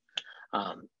on them.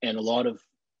 And a lot of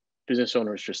business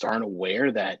owners just aren't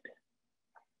aware that,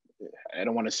 I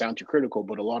don't want to sound too critical,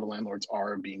 but a lot of landlords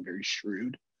are being very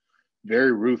shrewd,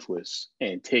 very ruthless,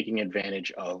 and taking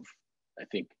advantage of, I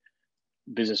think,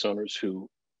 business owners who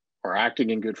are acting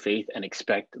in good faith and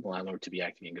expect the landlord to be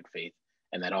acting in good faith.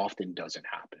 And that often doesn't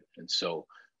happen. And so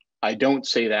I don't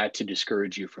say that to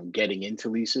discourage you from getting into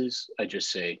leases. I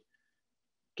just say,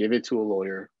 give it to a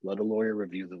lawyer, let a lawyer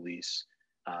review the lease.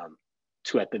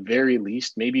 To at the very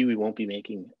least, maybe we won't be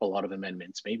making a lot of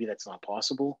amendments. Maybe that's not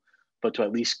possible, but to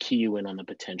at least key you in on the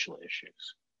potential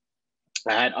issues.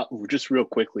 I had just real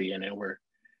quickly, and then we're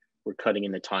cutting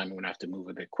in the time. I'm gonna have to move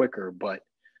a bit quicker, but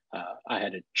I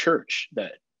had a church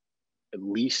that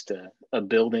leased a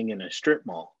building in a strip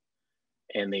mall,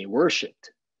 and they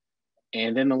worshiped.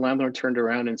 And then the landlord turned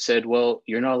around and said, well,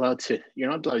 you're not allowed to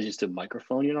use the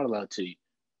microphone. You're not allowed to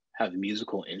have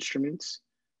musical instruments.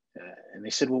 And they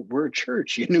said, well, we're a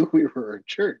church. You knew we were a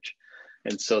church.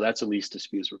 And so that's a lease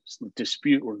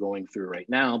dispute we're going through right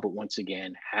now. But once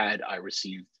again, had I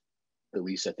received the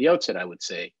lease at the outset, I would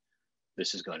say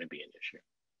this is going to be an issue.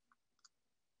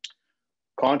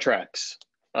 Contracts.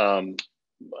 I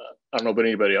don't know about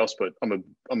anybody else, but I'm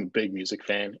a big music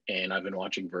fan, and I've been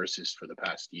watching Versus for the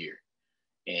past year.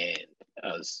 And I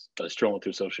was strolling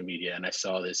through social media, and I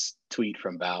saw this tweet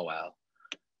from Bow Wow,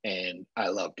 and I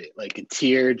loved it. Like a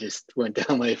tear just went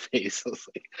down my face. I was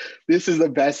like, this is the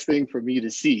best thing for me to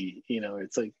see.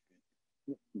 It's like,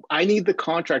 I need the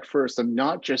contract first. I'm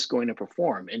not just going to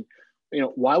perform. And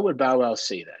why would Bow Wow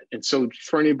say that? And so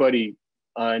for anybody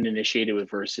uninitiated with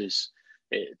Versus,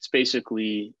 it's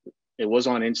basically, it was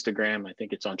on Instagram. I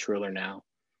think it's on Triller now.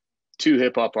 2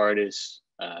 hip hop artists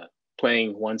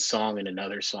playing one song and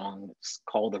another song. It's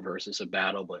called the Versus, a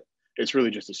battle, but it's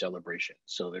really just a celebration.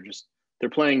 So they're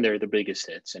playing the biggest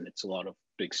hits, and it's a lot of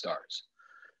big stars.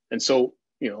 And so,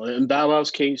 in Bow Wow's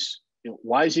case,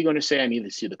 why is he going to say I need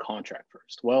to see the contract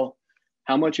first? Well,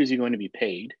 how much is he going to be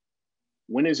paid?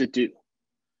 When is it due?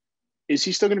 Is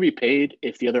he still going to be paid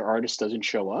if the other artist doesn't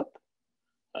show up?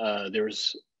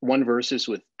 There's one versus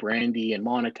with Brandy and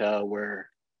Monica where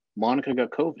Monica got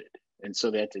COVID, and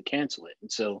so they had to cancel it.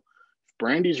 And so if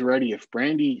Brandy's ready, if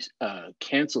Brandy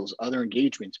cancels other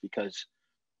engagements because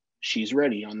she's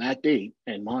ready on that date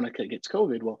and Monica gets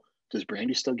COVID, well, does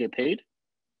Brandy still get paid?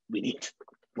 We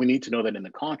need to know that in the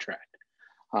contract.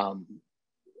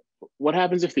 What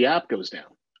happens if the app goes down?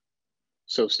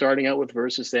 So starting out with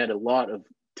Versus, they had a lot of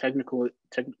technical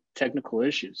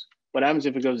issues. What happens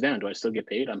if it goes down? Do I still get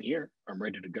paid? I'm here. I'm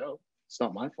ready to go. It's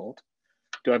not my fault.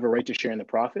 Do I have a right to share in the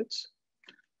profits?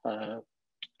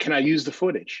 Can I use the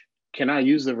footage? Can I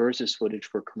use the Versus footage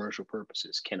for commercial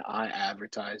purposes? Can I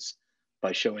advertise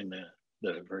by showing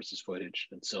the Versus footage?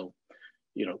 And so,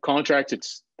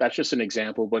 contracts, that's just an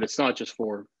example, but it's not just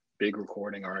for big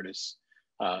recording artists.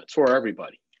 It's for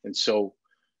everybody. And so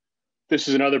this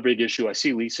is another big issue. I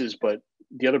see leases, but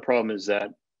the other problem is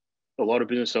that a lot of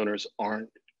business owners aren't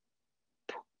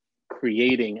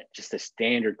creating just a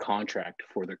standard contract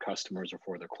for their customers or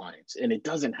for their clients. And it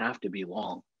doesn't have to be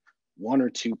long. 1 or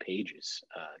 2 pages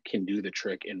can do the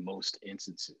trick in most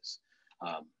instances,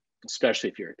 especially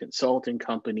if you're a consulting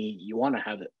company. You want to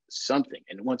have something.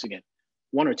 And once again,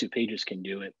 1 or 2 pages can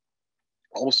do it.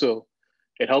 Also,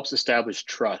 it helps establish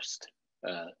trust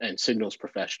and signals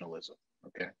professionalism,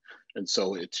 okay? And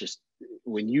so it's just,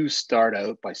 when you start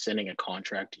out by sending a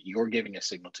contract, you're giving a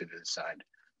signal to the side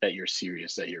that you're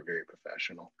serious, that you're very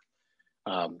professional.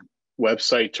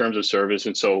 Website terms of service,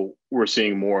 and so we're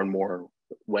seeing more and more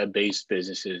web-based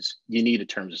businesses. You need a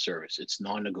terms of service. It's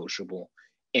non-negotiable,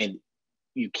 and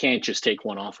you can't just take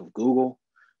one off of Google.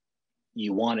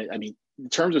 You want it,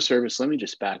 terms of service, let me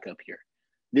just back up here.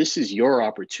 This is your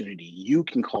opportunity. You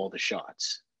can call the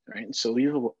shots, right? And so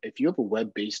if you have a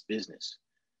web-based business,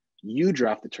 you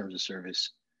draft the terms of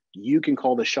service, you can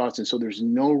call the shots. And so there's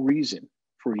no reason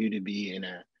for you to be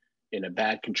in a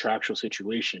bad contractual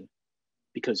situation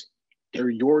because they're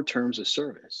your terms of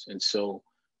service. And so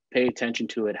pay attention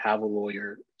to it, have a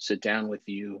lawyer, sit down with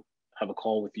you, have a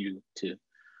call with you to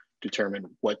determine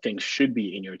what things should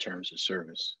be in your terms of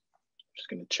service. I'm just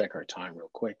going to check our time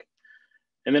real quick.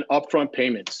 And then upfront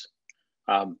payments,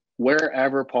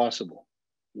 wherever possible,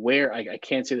 I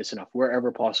can't say this enough,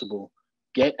 wherever possible,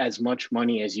 get as much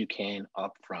money as you can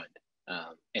upfront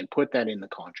and put that in the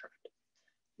contract.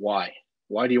 Why?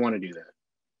 Why do you want to do that?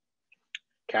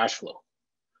 Cash flow.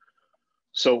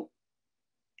 So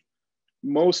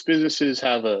most businesses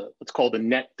have what's called a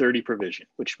net 30 provision,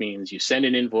 which means you send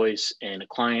an invoice and a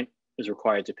client is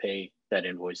required to pay that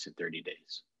invoice in 30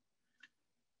 days.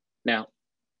 Now,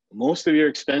 most of your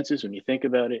expenses, when you think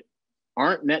about it,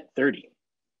 aren't net 30.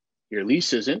 Your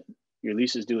lease isn't. Your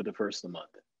lease is due at the first of the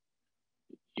month.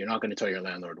 You're not going to tell your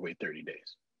landlord to wait 30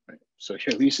 days, right? So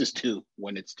your lease is due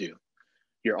when it's due.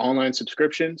 Your online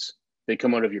subscriptions, they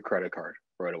come out of your credit card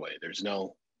right away. There's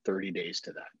no 30 days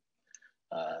to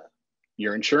that.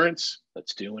 Your insurance,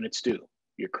 that's due when it's due.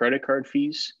 Your credit card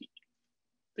fees,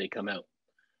 they come out.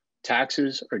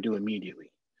 Taxes are due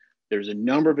immediately. There's a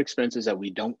number of expenses that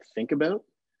we don't think about,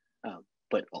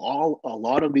 but a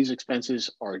lot of these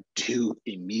expenses are due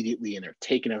immediately and they're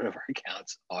taken out of our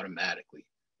accounts automatically.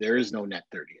 There is no net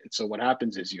 30. And so what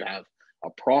happens is you have a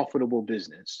profitable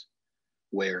business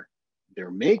where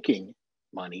they're making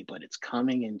money, but it's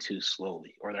coming in too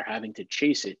slowly, or they're having to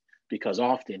chase it because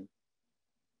often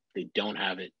they don't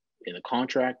have it in the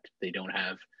contract. They don't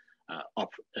have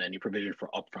any provision for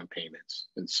upfront payments.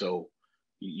 And so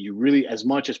you really, as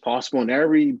much as possible, and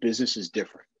every business is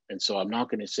different. And so I'm not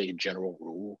going to say a general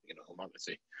rule, I'm not going to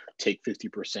say take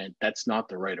 50%. That's not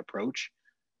the right approach.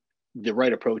 The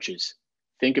right approach is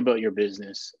think about your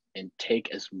business and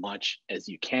take as much as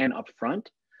you can upfront,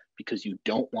 because you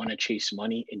don't want to chase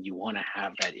money and you want to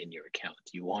have that in your account.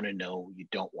 You want to know, you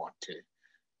don't want to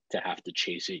have to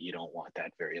chase it. You don't want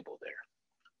that variable there.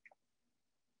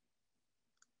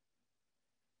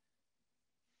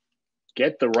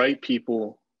 Get the right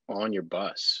people on your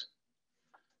bus.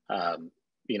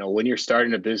 When you're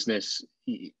starting a business,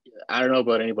 I don't know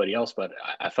about anybody else, but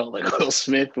I felt like Will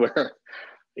Smith where,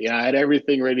 I had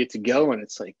everything ready to go. And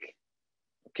it's like,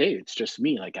 okay, it's just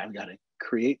me. Like, I've got to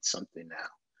create something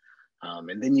now.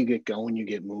 And then you get going, you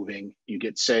get moving, you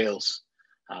get sales.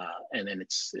 And then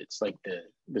it's like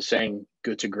the saying,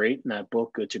 good to great in that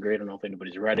book, Good to Great. I don't know if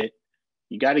anybody's read it.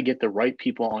 You got to get the right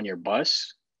people on your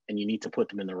bus and you need to put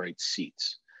them in the right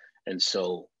seats. And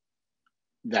so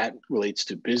that relates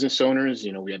to business owners.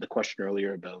 We had the question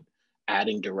earlier about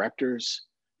adding directors.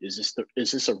 Is this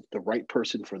the right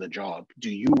person for the job? Do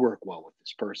you work well with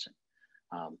this person?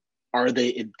 Are they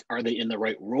in the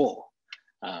right role?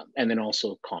 And then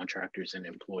also contractors and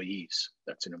employees.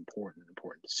 That's an important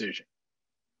decision.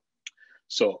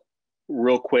 So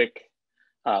real quick,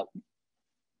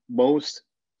 most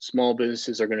small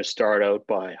businesses are going to start out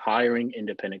by hiring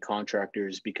independent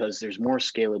contractors because there's more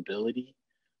scalability,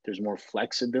 there's more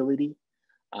flexibility,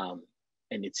 and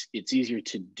it's easier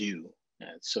to do.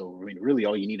 So I mean, really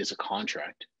all you need is a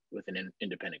contract with an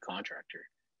independent contractor,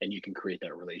 and you can create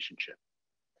that relationship.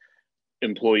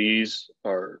 Employees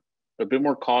are a bit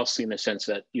more costly in the sense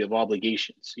that you have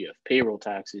obligations. You have payroll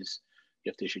taxes,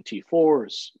 you have to issue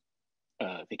T4s,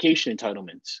 vacation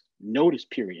entitlements, notice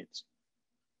periods.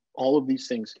 All of these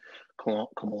things come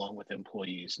along with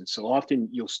employees. And so often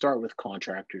you'll start with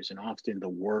contractors, and often the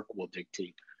work will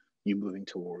dictate you moving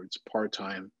towards a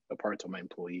part-time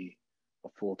employee, a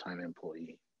full-time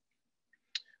employee.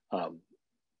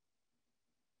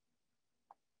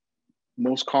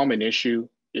 Most common issue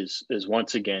is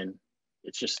once again,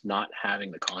 it's just not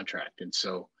having the contract. And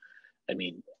so, I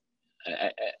mean,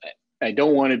 I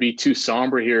don't want to be too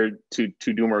somber here to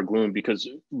doom or gloom, because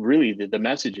really the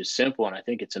message is simple, and I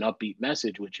think it's an upbeat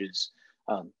message, which is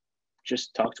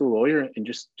just talk to a lawyer and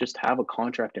just have a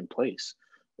contract in place.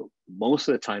 Most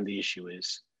of the time the issue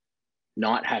is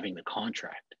not having the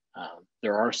contract.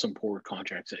 There are some poor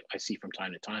contracts that I see from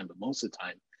time to time, but most of the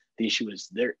time the issue is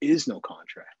there is no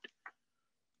contract.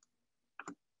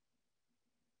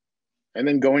 And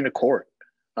then going to court.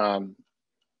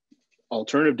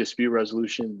 Alternative dispute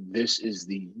resolution, this is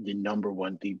the number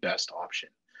one, the best option.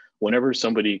 Whenever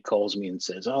somebody calls me and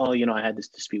says, oh, you know, I had this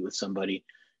dispute with somebody,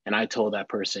 and I told that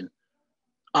person,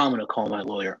 I'm going to call my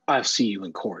lawyer, I'll see you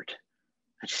in court.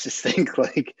 I just think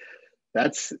like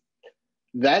that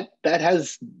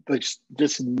has like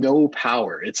just no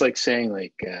power. It's like saying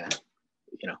like,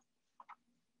 you know,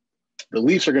 the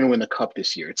Leafs are going to win the cup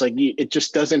this year. It's like, it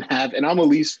just doesn't have, and I'm a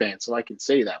Leafs fan, so I can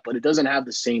say that, but it doesn't have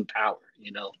the same power,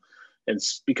 you know? And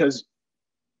it's because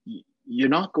you're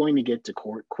not going to get to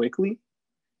court quickly,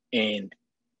 and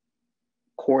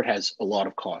court has a lot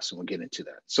of costs, and we'll get into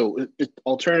that. So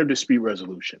alternative dispute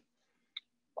resolution.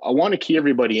 I want to key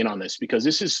everybody in on this because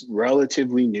this is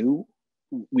relatively new.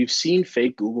 We've seen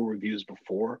fake Google reviews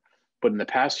before, but in the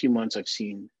past few months, I've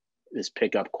seen this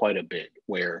pick up quite a bit,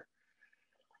 where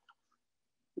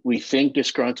we think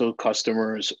disgruntled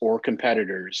customers or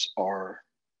competitors are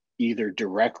either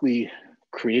directly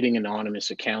creating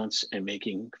anonymous accounts and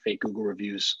making fake Google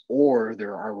reviews, or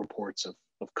there are reports of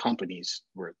companies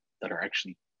that are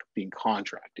actually being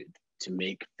contracted to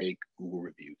make fake Google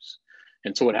reviews.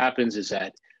 And so what happens is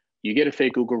that you get a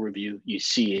fake Google review, you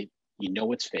see it, you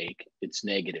know it's fake, it's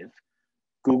negative.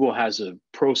 Google has a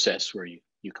process where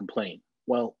you complain.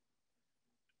 Well,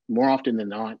 more often than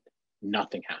not,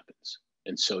 nothing happens.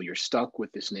 And so you're stuck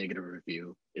with this negative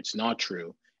review. It's not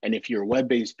true. And if you're a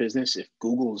web-based business, if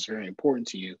Google is very important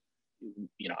to you,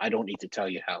 you know, I don't need to tell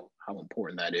you how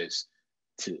important that is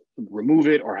to remove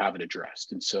it or have it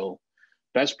addressed. And so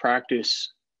best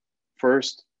practice,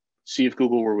 first, see if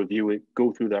Google will review it,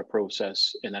 go through that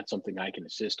process. And that's something I can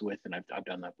assist with. And I've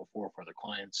done that before for other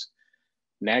clients.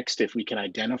 Next, if we can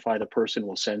identify the person,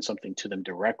 we'll send something to them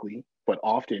directly, but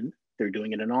often they're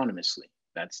doing it anonymously.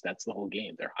 That's the whole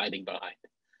game. They're hiding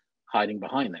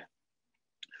behind that.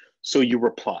 So you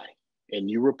reply, and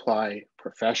you reply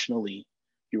professionally,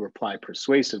 you reply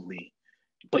persuasively,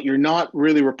 but you're not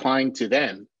really replying to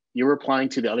them. You're replying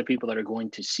to the other people that are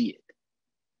going to see it,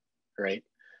 right?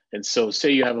 And so say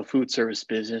you have a food service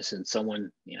business and someone,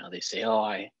 you know, they say, oh,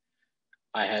 I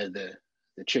had the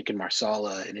chicken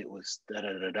marsala and it was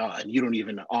da-da-da-da, and you don't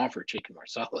even offer chicken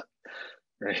marsala,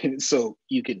 right? So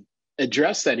you can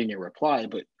address that in your reply,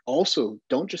 but also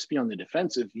don't just be on the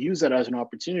defensive. Use that as an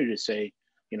opportunity to say,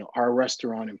 you know, our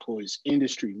restaurant employs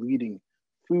industry leading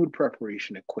food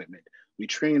preparation equipment. We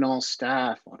train all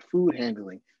staff on food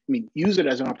handling. I mean, use it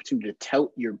as an opportunity to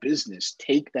tout your business,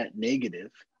 take that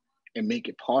negative and make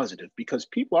it positive, because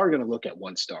people are going to look at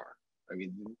 1 star. I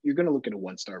mean, you're going to look at a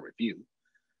 1-star review.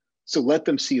 So let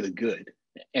them see the good.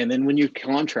 And then when you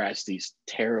contrast these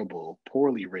terrible,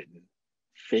 poorly written,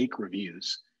 fake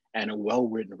reviews and a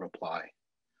well-written reply,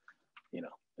 you know,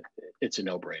 it's a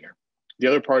no-brainer. The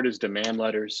other part is demand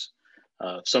letters.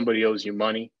 If somebody owes you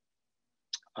money,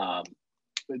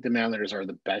 demand letters are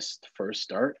the best first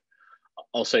start.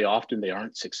 I'll say often they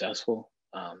aren't successful.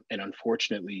 And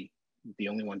unfortunately, the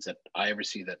only ones that I ever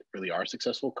see that really are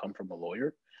successful come from a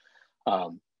lawyer.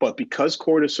 But because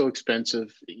court is so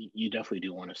expensive, you definitely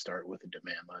do want to start with a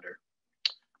demand letter.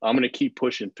 I'm going to keep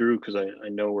pushing through because I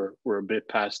know we're a bit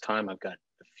past time. I've got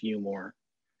a few more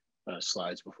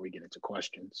slides before we get into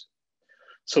questions.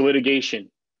 So litigation,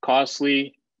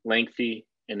 costly, lengthy,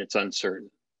 and it's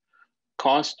uncertain.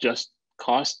 Cost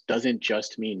doesn't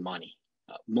just mean money.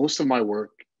 Most of my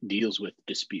work deals with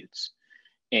disputes.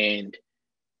 And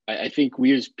I think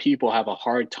we as people have a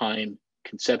hard time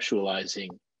conceptualizing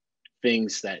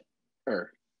things that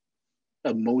are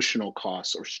emotional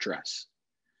costs or stress.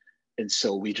 And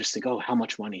so we just think, oh, how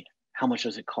much money? How much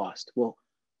does it cost? Well,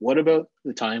 what about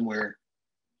the time where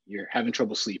you're having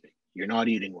trouble sleeping? You're not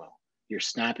eating well. You're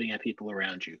snapping at people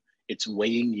around you. It's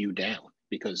weighing you down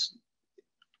because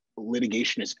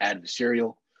litigation is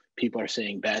adversarial. People are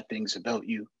saying bad things about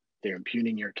you. They're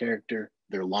impugning your character.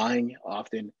 They're lying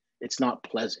often. It's not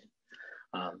pleasant.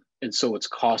 And so it's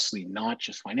costly, not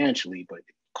just financially, but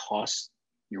it costs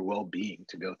your well-being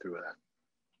to go through that.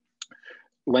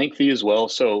 Lengthy as well.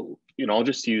 So, I'll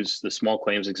just use the small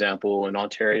claims example. In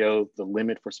Ontario, the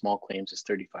limit for small claims is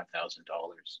 $35,000.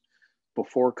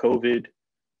 Before COVID,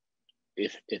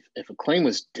 if a claim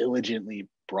was diligently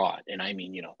brought, and I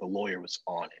mean, the lawyer was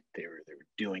on it, they were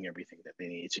doing everything that they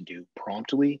needed to do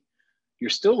promptly, you're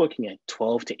still looking at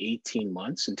 12 to 18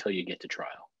 months until you get to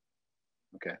trial.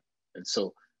 Okay. And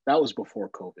so that was before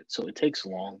COVID. So it takes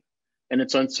long and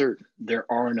it's uncertain. There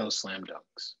are no slam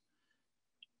dunks.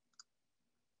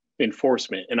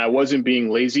 Enforcement. And I wasn't being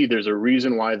lazy. There's a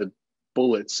reason why the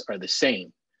bullets are the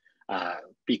same,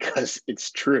 because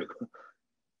it's true.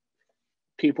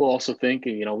 People also think,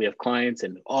 we have clients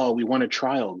and, oh, we want a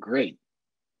trial. Great.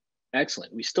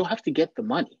 Excellent. We still have to get the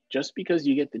money. Just because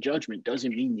you get the judgment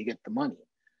doesn't mean you get the money.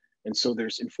 And so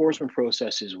there's enforcement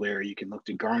processes where you can look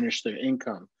to garnish their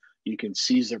income. You can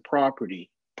seize their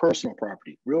property, personal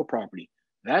property, real property.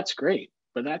 That's great,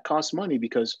 but that costs money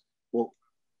because, well,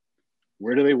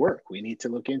 where do they work? We need to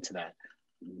look into that.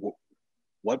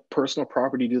 What personal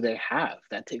property do they have?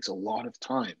 That takes a lot of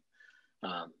time.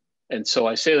 And so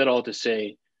I say that all to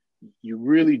say, you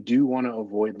really do want to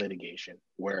avoid litigation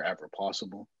wherever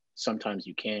possible. Sometimes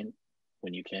you can.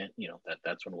 When you can't,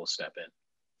 that's when we'll step in.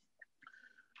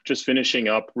 Just finishing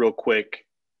up real quick,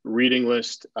 reading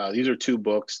list. These are two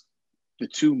books, the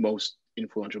two most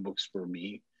influential books for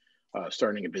me,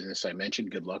 starting a business. I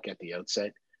mentioned Good Luck at the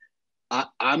outset.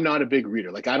 I'm not a big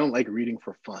reader. I don't like reading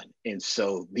for fun. And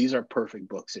so these are perfect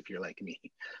books if you're like me.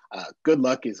 Good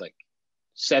Luck is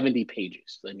 70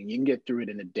 pages. I mean, you can get through it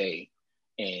in a day,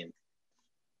 and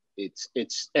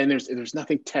there's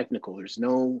nothing technical. There's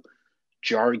no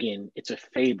jargon. It's a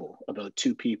fable about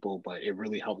two people, but it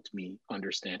really helped me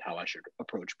understand how I should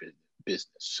approach business.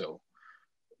 So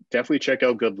definitely check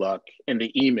out Good Luck. And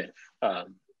The E-Myth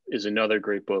is another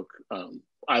great book.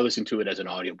 I listen to it as an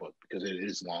audiobook because it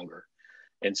is longer.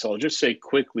 And so I'll just say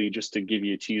quickly, just to give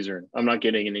you a teaser, I'm not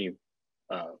getting any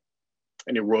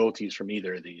royalties from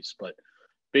either of these, but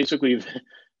basically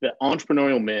the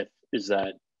entrepreneurial myth is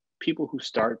that people who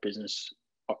start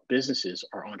businesses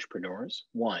are entrepreneurs,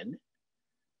 one,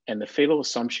 and the fatal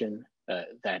assumption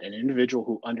that an individual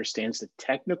who understands the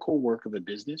technical work of a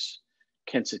business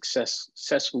can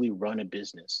successfully run a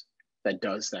business that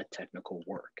does that technical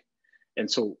work.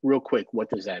 And so real quick, what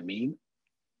does that mean?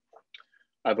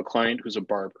 I have a client who's a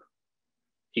barber.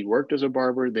 He worked as a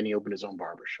barber, then he opened his own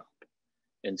barber shop.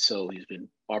 And so he's been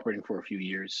operating for a few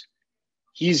years.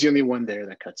 He's the only one there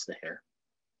that cuts the hair.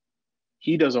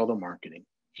 He does all the marketing.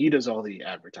 He does all the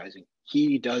advertising.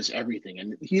 He does everything.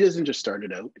 And he doesn't just start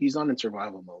it out. He's not in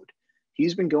survival mode.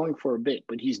 He's been going for a bit,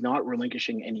 but he's not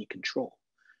relinquishing any control.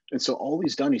 And so all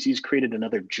he's done is he's created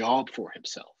another job for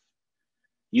himself.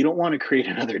 You don't want to create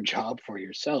another job for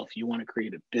yourself. You want to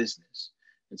create a business.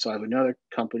 And so I have another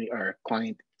company or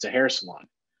client, it's a hair salon.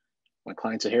 My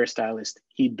client's a hairstylist.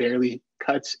 He barely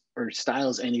cuts or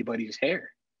styles anybody's hair.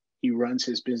 He runs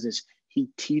his business. He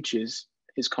teaches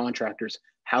his contractors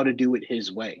how to do it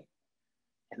his way.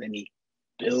 And then he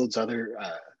builds other,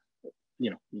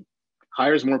 he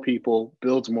hires more people,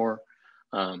 builds more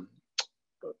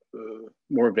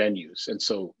venues. And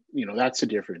so, that's the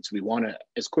difference. We want to,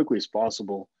 as quickly as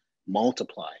possible,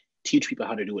 multiply, teach people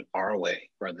how to do it our way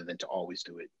rather than to always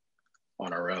do it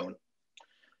on our own.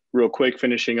 Real quick,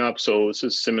 finishing up. So this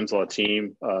is Simmonds Law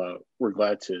Team. We're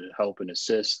glad to help and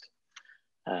assist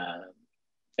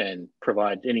and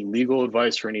provide any legal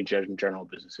advice or any general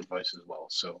business advice as well.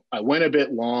 So I went a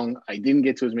bit long. I didn't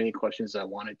get to as many questions as I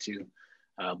wanted to,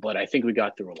 but I think we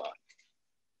got through a lot.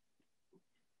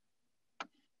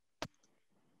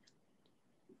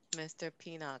 Mr.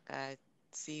 Pinnock, I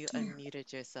see you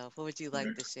unmuted yourself. What would you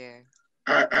like to share?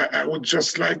 I would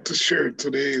just like to share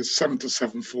today,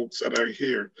 77 folks that are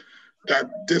here, that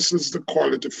this is the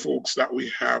quality folks that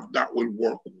we have that will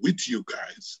work with you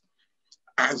guys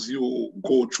as you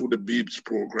go through the BAIDS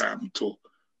program to,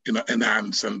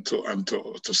 enhance and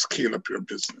to scale up your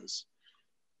business.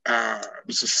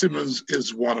 Mr. Simmonds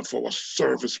is one of our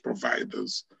service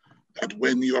providers that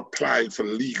when you apply for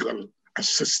legal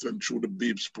assistance through the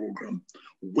BAIDS program,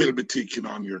 will be taking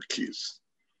on your case.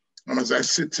 And as I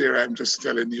sit here, I'm just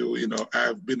telling you,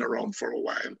 I've been around for a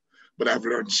while, but I've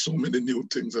learned so many new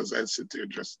things as I sit here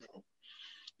just now.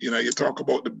 You talk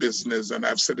about the business, and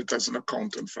I've said it as an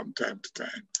accountant from time to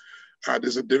time.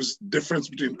 There's a difference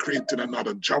between creating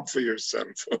another job for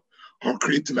yourself or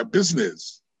creating a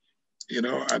business,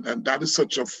 and that is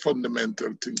such a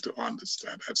fundamental thing to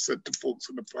understand. I've said to folks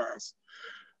in the past,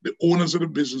 the owners of the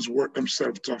business work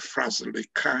themselves to a frazzle. They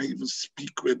can't even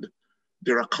speak with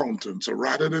their accountant. So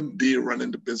rather than they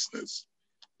running the business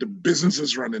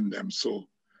is running them. So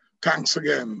thanks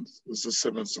again, Mr.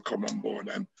 Simmonds, to come on board.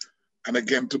 And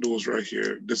again, to those right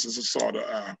here, this is a sort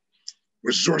of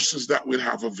resources that we'll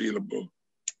have available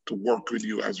to work with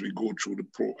you as we go through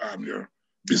your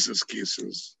business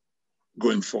cases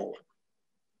going forward.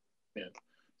 Yeah,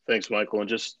 thanks, Michael. And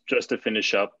just to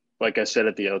finish up, like I said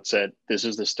at the outset, this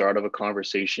is the start of a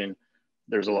conversation.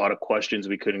 There's a lot of questions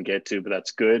we couldn't get to, but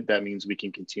that's good. That means we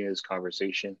can continue this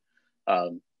conversation.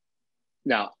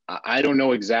 Now, I don't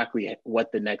know exactly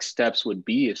what the next steps would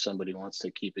be if somebody wants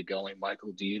to keep it going.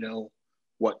 Michael, do you know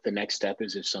what the next step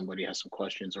is if somebody has some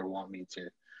questions or want me to?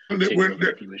 There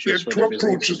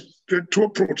are two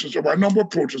approaches, or a number of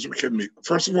approaches we can make.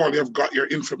 First of all, you've got your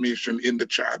information in the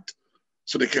chat,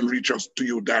 so they can reach us to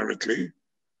you directly.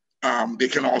 They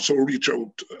can also reach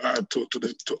out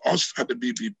to us at the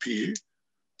BBP.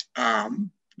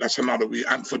 That's another way.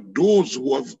 And for those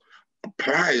who have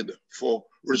applied for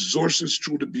resources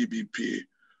through the BBP,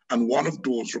 and one of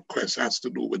those requests has to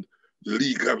do with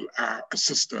legal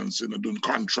assistance, doing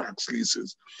contracts,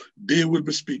 leases, they will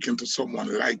be speaking to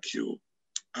someone like you,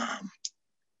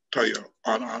 Taayo,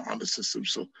 on the system.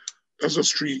 So those are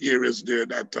 3 areas there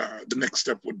that the next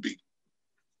step would be.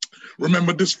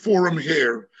 Remember, this forum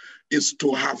here is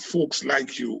to have folks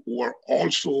like you who are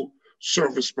also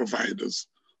service providers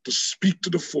to speak to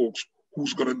the folks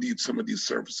who's going to need some of these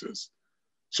services,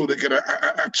 so they get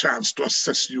a chance to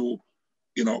assess you,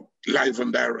 live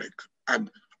and direct,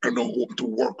 and hope to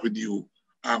work with you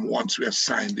once we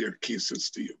assign their cases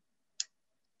to you.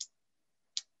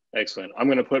 Excellent. I'm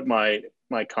going to put my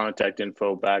contact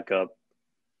info back up.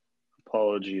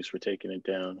 Apologies for taking it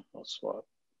down. I'll swap.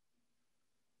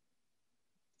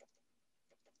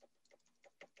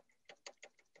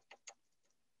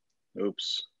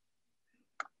 Oops.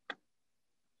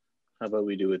 How about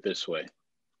we do it this way?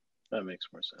 That makes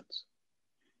more sense.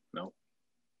 No.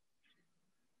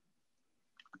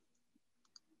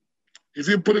 If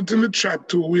you put it in the chat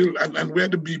too, and where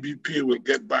the BBP will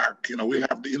get back, we'll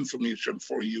have the information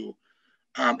for you.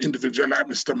 Individual like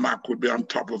Mr. Mack would be on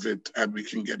top of it, and we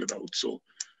can get it out. So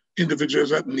individuals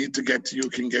that need to get to you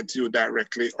can get to you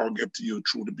directly or get to you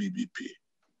through the BBP.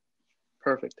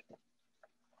 Perfect.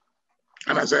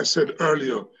 And as I said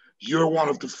earlier, you're one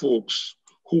of the folks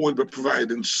who will be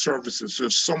providing services. So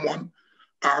if someone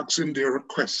asks in their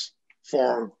request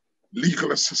for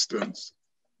legal assistance,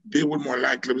 they will more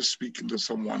likely be speaking to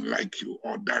someone like you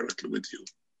or directly with you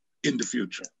in the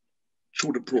future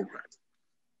through the program.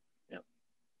 Yeah,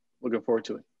 looking forward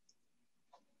to it.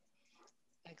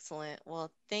 Excellent.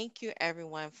 Well, thank you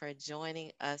everyone for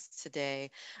joining us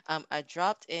today. I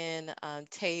dropped in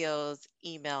Taayo's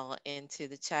email into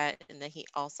the chat, and then he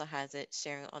also has it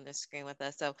sharing on the screen with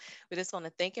us. So we just want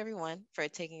to thank everyone for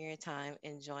taking your time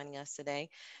and joining us today.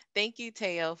 Thank you,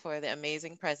 Taayo, for the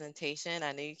amazing presentation.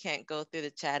 I know you can't go through the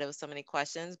chat with so many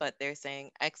questions, but they're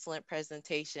saying excellent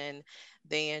presentation.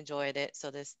 They enjoyed it.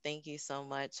 So just thank you so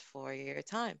much for your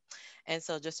time. And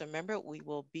so just remember, we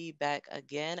will be back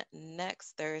again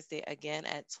next Thursday, again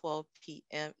at 12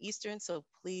 p.m. Eastern. So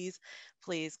please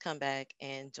come back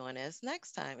and join us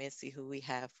next time and see who we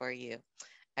have for you.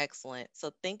 Excellent.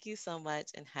 So thank you so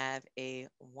much and have a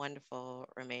wonderful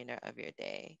remainder of your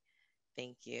day.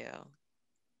 Thank you.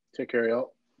 Take care,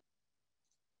 y'all.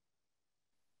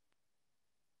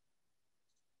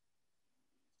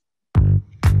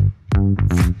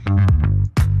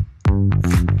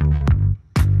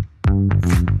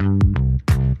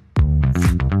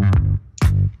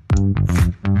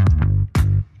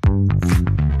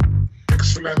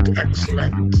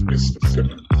 Excellent, Mr.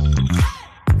 Simmonds.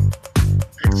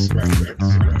 Excellent.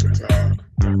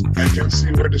 I can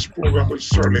see where this program will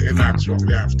certainly enact what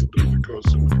we have to do,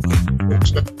 because